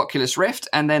your Oculus Rift,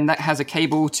 and then that has a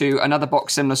cable to another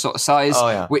box similar sort of size,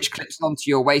 which clips onto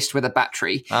your waist with a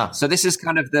battery. So this is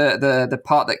kind of the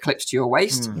part that clips to your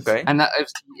waist, and that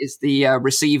is the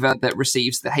receiver that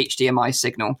receives the HDMI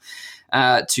signal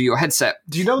to your headset.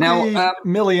 Do you know the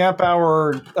milliamp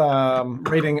hour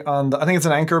rating on the? I think it's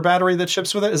an Anker battery that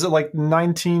ships with it. Is it like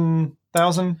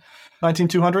 19,000?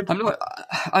 19,200?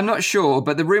 I'm not sure,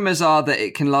 but the rumors are that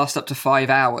it can last up to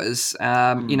 5 hours.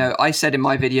 I said in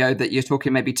my video that you're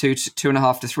talking maybe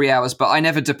 2.5 to 3 hours, but I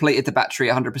never depleted the battery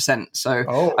 100%.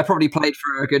 So I probably played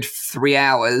for a good 3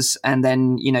 hours, and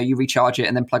then you recharge it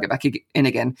and then plug it back in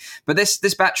again. But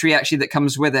this battery actually that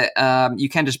comes with it, you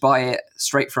can just buy it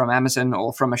straight from Amazon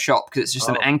or from a shop because it's just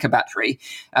an Anker battery.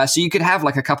 So you could have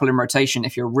like a couple in rotation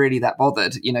if you're really that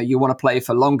bothered. You want to play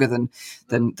for longer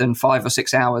than 5 or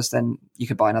 6 hours, then you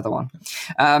could buy another one.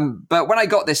 But when I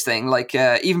got this thing,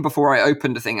 even before I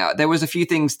opened the thing out, there was a few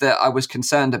things that I was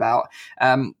concerned about.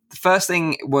 The first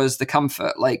thing was the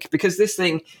comfort, because this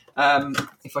thing,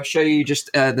 if I show you just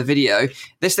the video,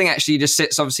 this thing actually just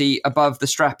sits obviously above the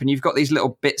strap, and you've got these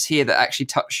little bits here that actually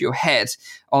touch your head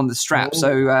on the strap.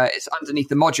 So it's underneath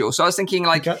the module. So I was thinking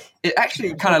it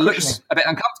actually kind of looks a bit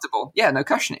uncomfortable. Yeah, no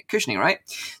cushioning, right?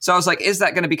 So I was like, is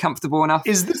that going to be comfortable enough?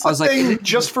 Is this a thing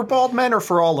just for bald men or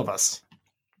for all of us?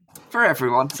 For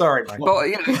everyone. Sorry, Mike. But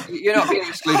you're not being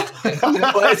excluded.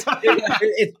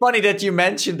 It's funny that you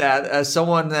mentioned that.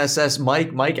 Someone says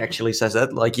Mike actually says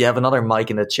that. You have another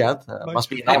Mike in the chat. Must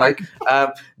be Mike.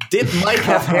 Did Mike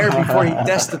have hair before he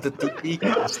tested the TP?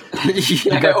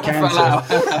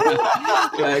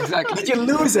 Yeah, exactly. Did you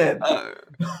lose it?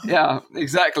 Yeah,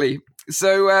 exactly.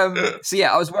 So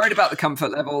I was worried about the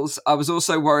comfort levels. I was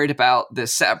also worried about the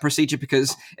setup procedure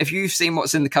because if you've seen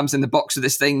comes in the box of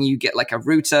this thing, you get like a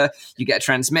router, you get a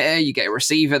transmitter, you get a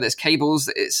receiver, there's cables.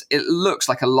 It looks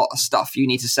like a lot of stuff you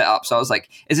need to set up. So I was like,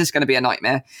 is this going to be a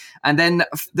nightmare? And then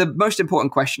the most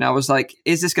important question, I was like,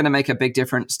 is this going to make a big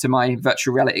difference to my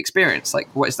virtual reality experience?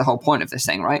 What is the whole point of this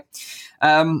thing, right?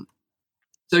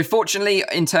 So fortunately,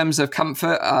 in terms of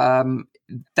comfort,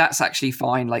 that's actually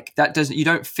fine. Like you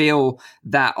don't feel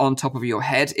that on top of your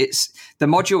head. The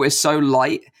module is so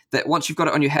light that once you've got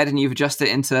it on your head and you've adjusted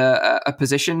it into a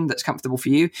position that's comfortable for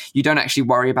you, you don't actually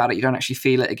worry about it. You don't actually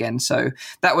feel it again. So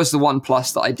that was the one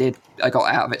plus that I got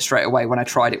out of it straight away when I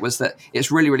tried it, was that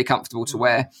it's really, really comfortable to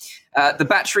wear. The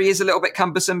battery is a little bit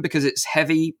cumbersome because it's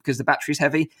heavy, because the battery's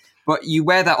heavy. But you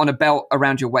wear that on a belt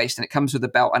around your waist, and it comes with a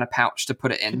belt and a pouch to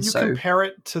put it in. Can you compare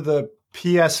it to the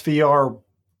PSVR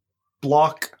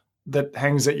block that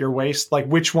hangs at your waist? Like,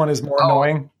 which one is more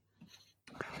annoying?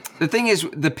 The thing is,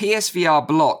 the PSVR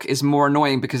block is more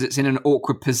annoying because it's in an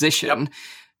awkward position,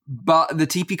 but the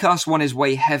TPCast one is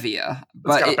way heavier.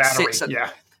 But it sits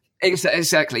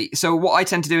exactly. So what I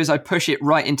tend to do is I push it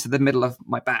right into the middle of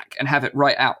my back and have it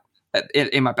right out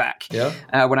in my back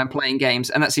when I'm playing games,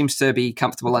 and that seems to be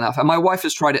comfortable enough. And my wife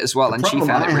has tried it as well, and she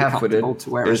found it really comfortable to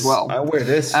wear as well. I wear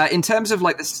this. In terms of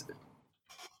like this,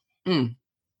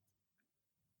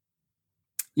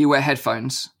 you wear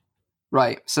headphones,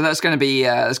 right? So that's going to be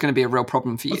a real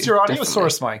problem for you. What's your audio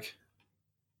source, Mike?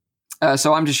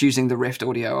 So I'm just using the Rift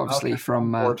Audio, obviously,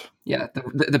 from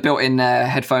the built-in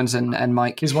headphones and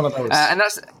mic. He's one of those, and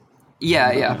that's.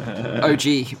 Yeah.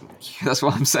 OG. That's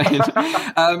what I'm saying.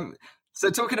 So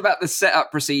talking about the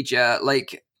setup procedure,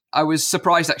 like I was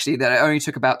surprised actually that it only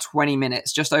took about 20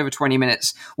 minutes, just over 20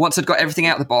 minutes. Once I'd got everything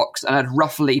out of the box and I'd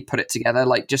roughly put it together,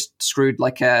 like just screwed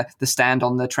like the stand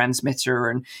on the transmitter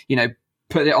and,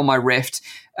 put it on my Rift.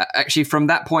 Actually, from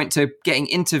that point to getting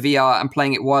into VR and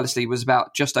playing it wirelessly was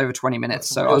about just over 20 minutes.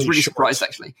 So I was really surprised,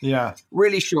 actually. Yeah.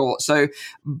 Really short. So,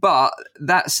 but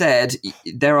that said,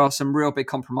 there are some real big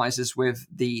compromises with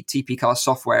the TPCast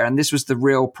software, and this was the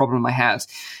real problem I had.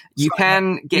 Do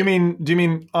you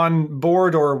mean on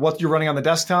board or what you're running on the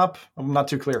desktop? I'm not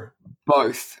too clear.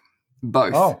 Both.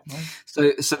 Oh.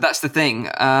 So that's the thing.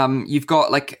 You've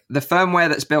got like the firmware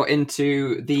that's built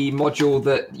into the module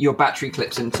that your battery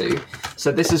clips into.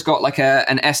 So this has got like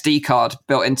an SD card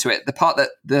built into it. The part that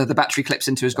the battery clips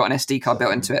into has got an SD card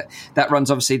built into it. That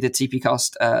runs obviously the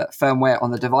TPCast firmware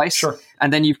on the device. Sure.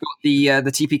 And then you've got the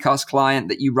TPCast client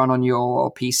that you run on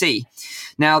your PC.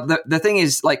 Now the thing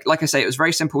is, like I say, it was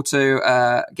very simple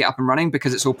to get up and running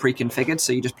because it's all pre-configured.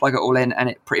 So you just plug it all in and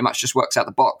it pretty much just works out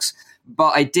the box.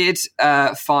 But I did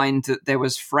find that there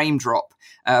was frame drop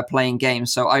playing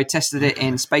games. So I tested it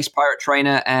in Space Pirate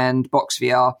Trainer and Box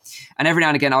VR. And every now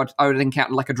and again, I would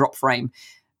encounter like a drop frame.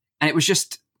 And it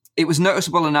was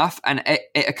noticeable enough and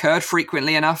it occurred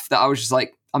frequently enough that I was just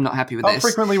like, I'm not happy with this. How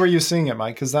frequently were you seeing it,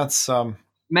 Mike? Because that's...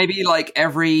 maybe like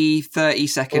every 30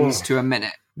 seconds to a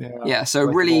minute. Yeah, so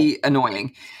really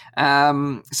annoying.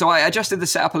 So I adjusted the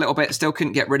setup a little bit, still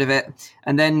couldn't get rid of it.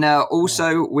 And then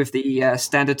also with the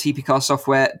standard TPCast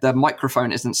software, the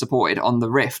microphone isn't supported on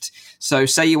the Rift. So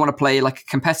say you want to play like a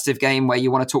competitive game where you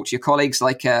want to talk to your colleagues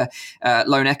like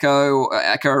Lone Echo,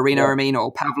 Echo Arena,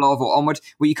 or Pavlov or Onward,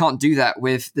 well, you can't do that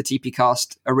with the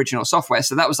TPCast original software.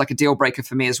 So that was like a deal breaker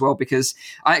for me as well, because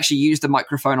I actually used the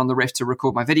microphone on the Rift to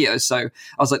record my videos. So I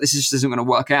was like, this just isn't going to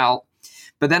work out.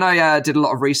 But then I did a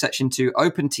lot of research into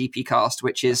OpenTPCast,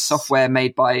 which is software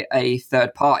made by a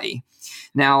third party.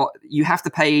 Now, you have to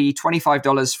pay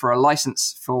 $25 for a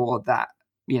license for that,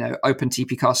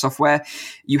 OpenTPCast software.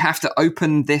 You have to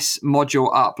open this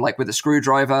module up, like with a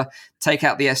screwdriver, take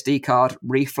out the SD card,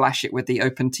 reflash it with the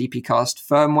OpenTPCast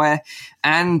firmware,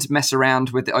 and mess around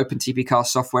with the OpenTPCast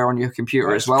software on your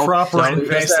computer as well. Proper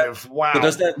invasive. Wow.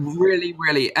 Does that really,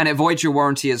 really, and it voids your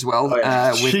warranty as well with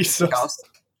TPCast.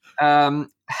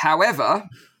 However,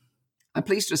 I'm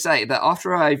pleased to say that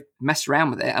after I messed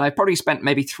around with it, and I probably spent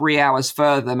maybe 3 hours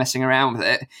further messing around with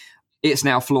it, it's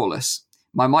now flawless.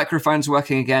 My microphone's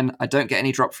working again. I don't get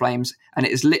any drop flames, and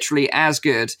it is literally as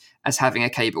good as having a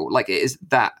cable. Like, it is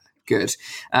that good.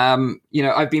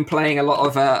 I've been playing a lot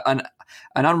of an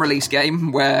unreleased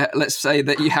game where, let's say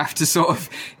that you have to sort of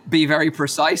be very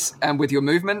precise and with your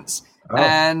movements,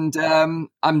 and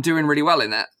I'm doing really well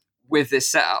in that with this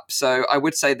setup. So I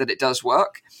would say that it does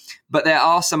work, but there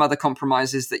are some other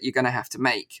compromises that you're going to have to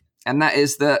make. And that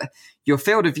is that your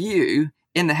field of view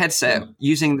in the headset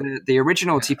using the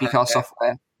original TPCast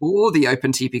software or the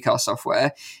OpenTPCast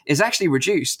software is actually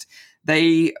reduced.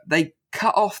 They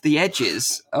cut off the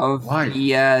edges of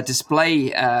the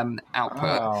display output.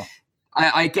 Wow.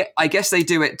 I guess they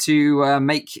do it to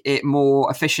make it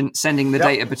more efficient sending the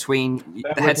data between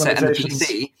the headset and the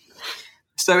PC.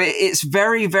 So it's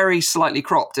very, very slightly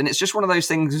cropped. And it's just one of those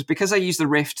things, because I use the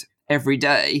Rift every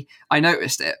day, I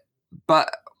noticed it.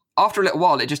 But after a little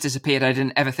while, it just disappeared. I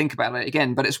didn't ever think about it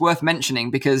again, but it's worth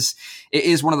mentioning because it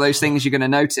is one of those things you're going to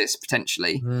notice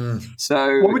potentially.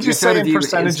 So, what would you say in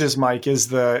percentages, Mike? Is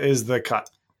the cut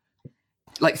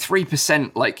like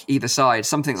 3%, like either side,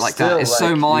 something like that? It's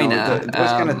so minor. Those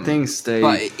kind of things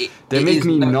they make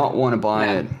me not want to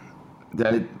buy it.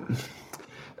 That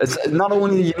it's not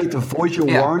only you need to void your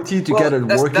warranty to get it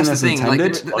working as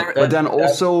intended, but then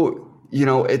also.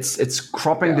 It's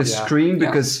cropping the screen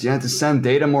because you have to send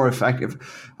data more effective.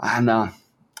 Nothing.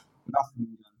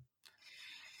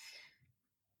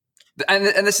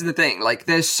 And this is the thing. Like,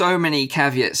 there's so many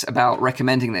caveats about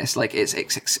recommending this. Like, it's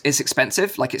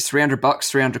expensive. Like, it's $300,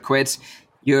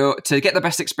 £300. To get the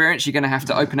best experience, you're going to have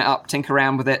to open it up, tinker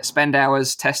around with it, spend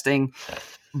hours testing.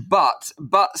 But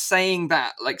saying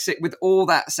that, like, with all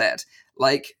that said,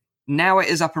 like, now it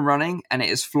is up and running and it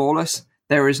is flawless.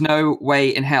 There is no way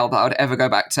in hell that I would ever go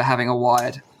back to having a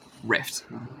wired Rift.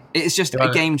 It's just a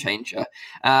game changer.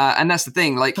 And that's the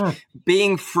thing, like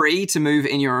being free to move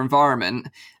in your environment,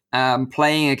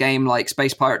 playing a game like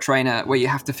Space Pirate Trainer where you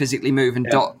have to physically move and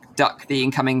duck the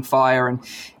incoming fire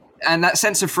and that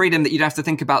sense of freedom that you don't have to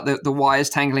think about the wires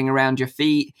tangling around your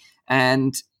feet.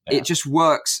 And it just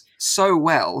works so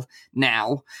well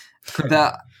now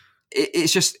that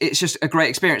it's just a great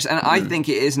experience, and I think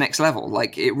it is next level.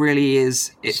 Like, it really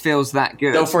is. It feels that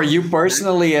good. So for you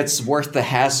personally, it's worth the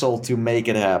hassle to make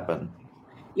it happen.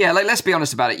 Yeah, like, let's be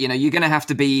honest about it. You're going to have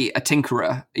to be a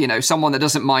tinkerer, someone that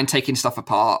doesn't mind taking stuff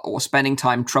apart or spending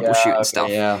time troubleshooting stuff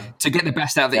to get the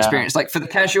best out of the experience. Like, for the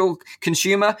casual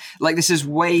consumer, like, this is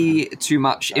way too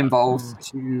much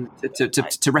involved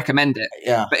to recommend it.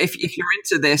 Yeah. But if you're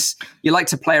into this, you like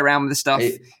to play around with the stuff,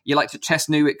 you like to test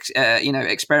new,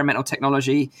 experimental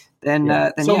technology, then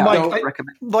so Mike, I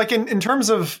recommend. Like, in terms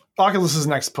of Oculus's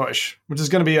next push, which is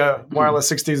going to be a wireless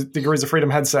 60 degrees of freedom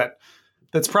headset,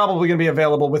 that's probably going to be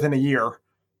available within a year.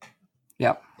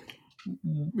 Yeah.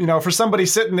 For somebody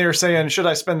sitting there saying, should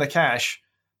I spend the cash,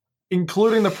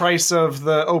 including the price of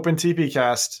the Open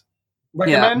TPcast,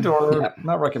 recommend or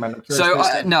not recommend?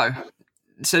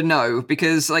 No,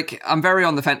 because like I'm very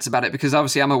on the fence about it because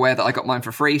obviously I'm aware that I got mine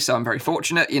for free, so I'm very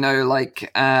fortunate, and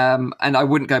I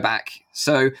wouldn't go back.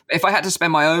 So if I had to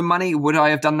spend my own money, would I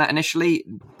have done that initially?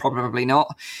 Probably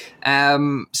not.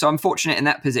 So I'm fortunate in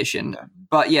that position.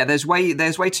 But yeah, there's way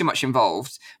too much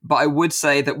involved. But I would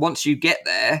say that once you get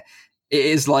there, it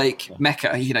is like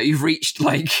Mecca. You've reached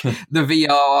like the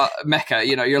VR Mecca.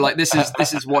 You're like, this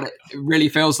is what it really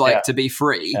feels like to be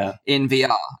free in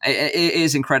VR. It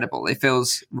is incredible. It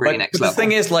feels really next level. The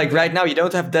thing is, like, right now you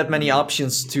don't have that many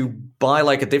options to buy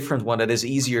like a different one that is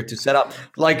easier to set up.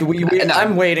 Like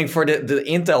I'm waiting for the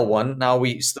Intel one. Now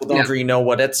we still don't really know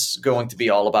what it's going to be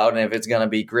all about and if it's going to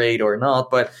be great or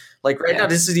not. But like right now,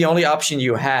 this is the only option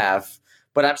you have.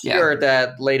 But I'm sure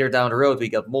that later down the road we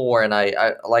got more, and I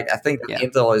think that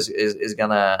Intel is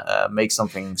gonna make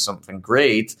something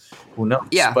great. Who knows?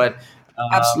 Yeah, but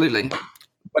absolutely.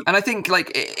 And I think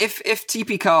like if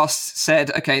TPcast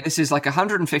said, okay, this is like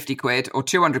 150 quid or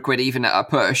 200 quid even at a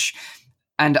push,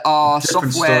 and our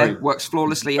software works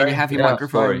flawlessly, and you have your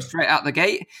microphone straight out the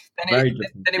gate, then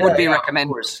it would be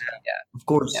recommended. Of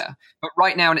course. Yeah. But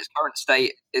right now in its current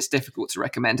state, it's difficult to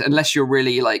recommend unless you're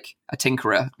really like a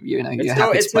tinkerer.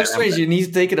 It's so strange. You need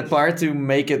to take it apart to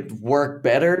make it work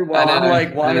better. Why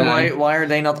are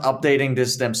they not updating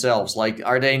this themselves? Like,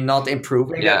 are they not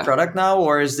improving their product now,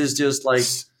 or is this just like?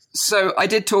 So I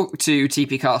did talk to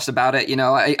TPcast about it.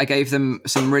 I gave them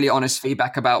some really honest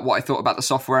feedback about what I thought about the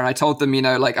software. And I told them,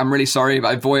 like, I'm really sorry, but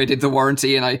I voided the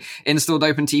warranty and I installed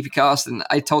Open TPcast. And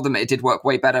I told them it did work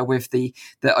way better with the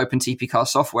Open TPcast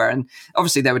software. And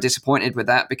obviously they were disappointed with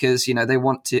that because, they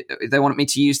wanted me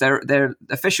to use their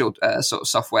official sort of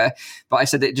software. But I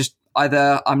said it just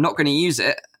either I'm not going to use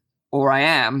it or I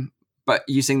am, but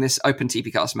using this Open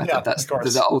TPcast method. That's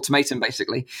the ultimatum,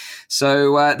 basically.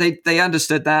 So they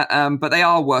understood that, but they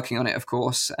are working on it, of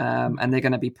course, and they're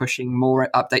going to be pushing more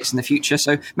updates in the future.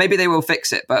 So maybe they will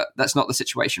fix it, but that's not the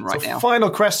situation right now. Final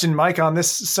question, Mike, on this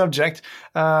subject.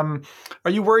 Are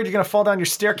you worried you're going to fall down your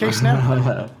staircase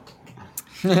now?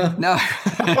 No.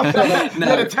 You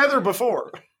had a tether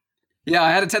before. Yeah,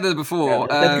 I had a tether before.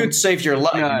 That could save your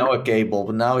life, a cable,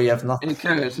 but now you have nothing. It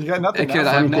could. You got nothing. It could.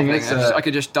 I have nothing. I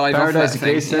could just dive off that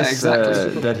thing.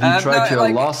 That he tried your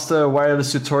last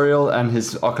wireless tutorial and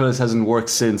his Oculus hasn't worked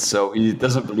since, so he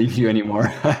doesn't believe you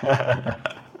anymore.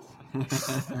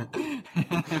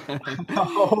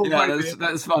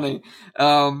 That's funny.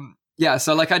 Yeah,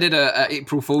 so like I did a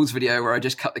April Fool's video where I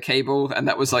just cut the cable, and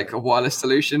that was like a wireless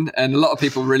solution, and a lot of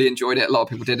people really enjoyed it. A lot of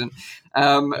people didn't,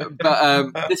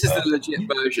 but this is the legit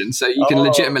version, so you can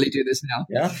legitimately do this now.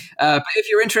 Yeah. But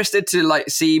if you're interested to like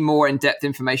see more in-depth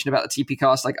information about the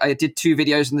TPcast, like I did 2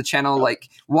 videos on the channel, like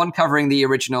one covering the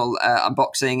original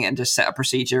unboxing and just setup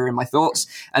procedure and my thoughts,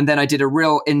 and then I did a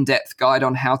real in-depth guide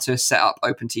on how to set up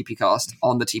Open TPcast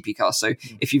on the TPcast. So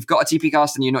if you've got a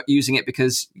TPcast and you're not using it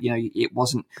because it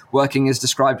wasn't working as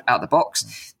described out the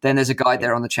box, then there's a guide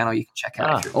there on the channel you can check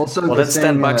out. Also, well, that's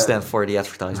 $10 then for the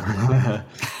advertisement.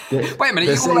 Wait a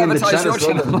minute, you all advertise your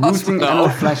channel. Losing or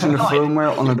flashing the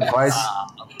firmware on a device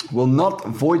will not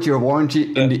void your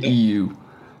warranty in the EU.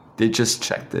 They just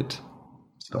checked it.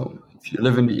 So if you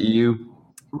live in the EU,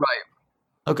 right.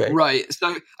 Okay. Right.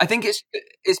 So I think it's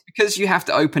because you have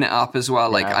to open it up as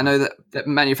well. Like I know that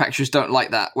manufacturers don't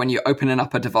like that when you're opening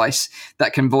up a device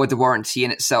that can void the warranty in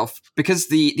itself, because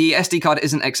the SD card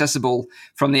isn't accessible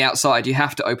from the outside. You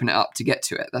have to open it up to get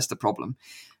to it. That's the problem.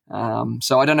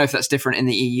 So I don't know if that's different in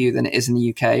the EU than it is in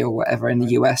the UK or whatever in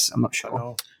the US. I'm not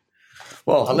sure.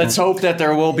 Well, let's hope that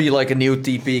there will be like a new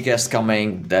TPcast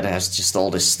coming that has just all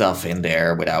this stuff in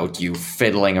there without you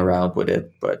fiddling around with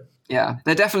it. But yeah,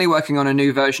 they're definitely working on a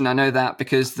new version. I know that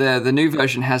because the new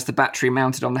version has the battery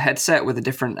mounted on the headset with a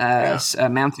different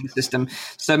mounting system.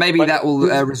 So maybe that will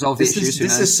resolve the issues.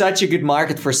 This is such a good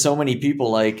market for so many people.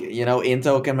 Like,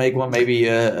 Intel can make one, maybe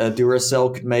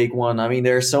Duracell could make one. I mean,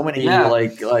 there are so many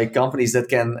like companies that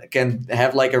can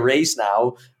have like a race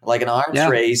now, like an arms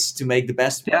race to make the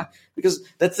best one. Because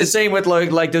that's the same with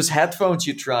like those headphones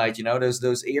you tried,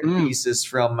 those earpieces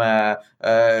from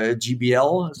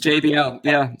JBL.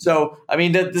 Yeah. So, I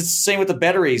mean, that's the same with the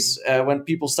batteries. When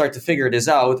people start to figure this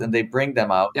out and they bring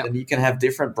them out, then you can have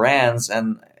different brands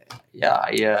and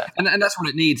and that's what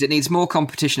it needs. It needs more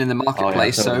competition in the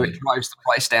marketplace, so it drives the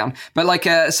price down. But like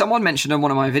someone mentioned on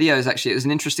one of my videos, actually, it was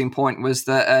an interesting point, was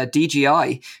that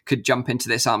DJI could jump into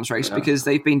this arms race because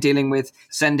they've been dealing with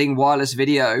sending wireless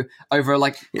video over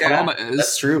like kilometers.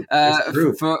 That's true.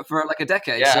 For like a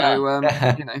decade. So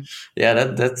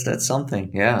that's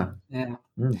something. Yeah.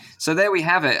 So there we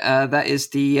have it. That is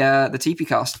the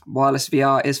TPcast. Wireless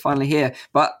VR is finally here,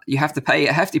 but you have to pay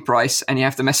a hefty price and you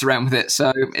have to mess around with it.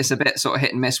 So it's a bit sort of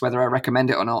hit and miss whether I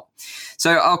recommend it or not.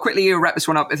 So I'll quickly wrap this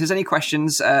one up. If there's any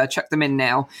questions, chuck them in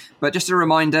now. But just a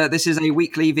reminder, this is a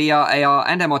weekly VR, AR,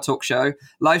 and MR talk show,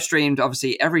 live streamed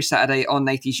obviously every Saturday on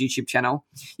Nathy's YouTube channel.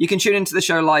 You can tune into the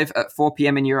show live at 4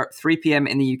 p.m. in Europe, 3 p.m.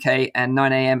 in the UK, and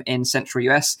 9 a.m. in Central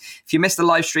US. If you missed the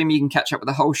live stream, you can catch up with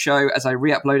the whole show as I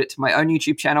re-upload it to my own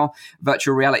YouTube channel,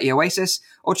 Virtual Reality Oasis,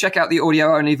 or check out the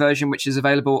audio-only version, which is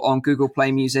available on Google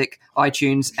Play Music,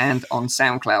 iTunes, and on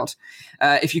SoundCloud.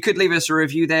 If you could leave us a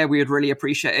review there, we would really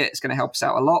appreciate it. It's going to help us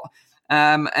out a lot.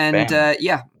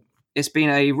 It's been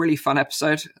a really fun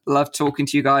episode. Love talking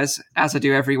to you guys, as I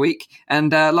do every week,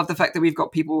 and love the fact that we've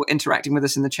got people interacting with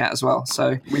us in the chat as well.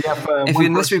 So we have,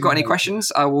 unless we've got any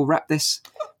questions, I will wrap this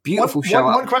beautiful show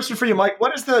up. One question for you, Mike.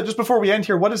 What is just before we end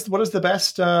here, what is the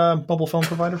best mobile phone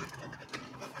provider?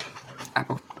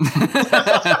 Apple. All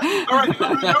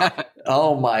right.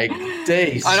 Oh my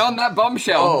days! And on that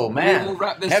bombshell, oh man, we'll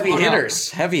wrap this heavy one hitters.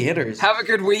 up. Heavy hitters. Have a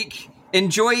good week.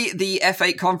 Enjoy the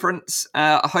F8 conference.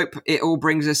 I hope it all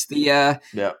brings us the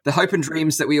hope and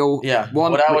dreams that we all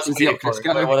want. What is the Oculus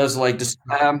Go. What is like this,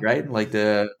 right? Like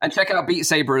and check out Beat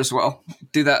Saber as well.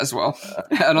 Do that as well.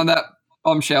 And on that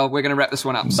bombshell, we're going to wrap this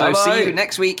one up. So see you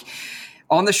next week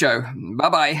on the show. Bye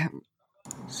bye.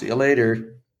 See you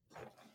later.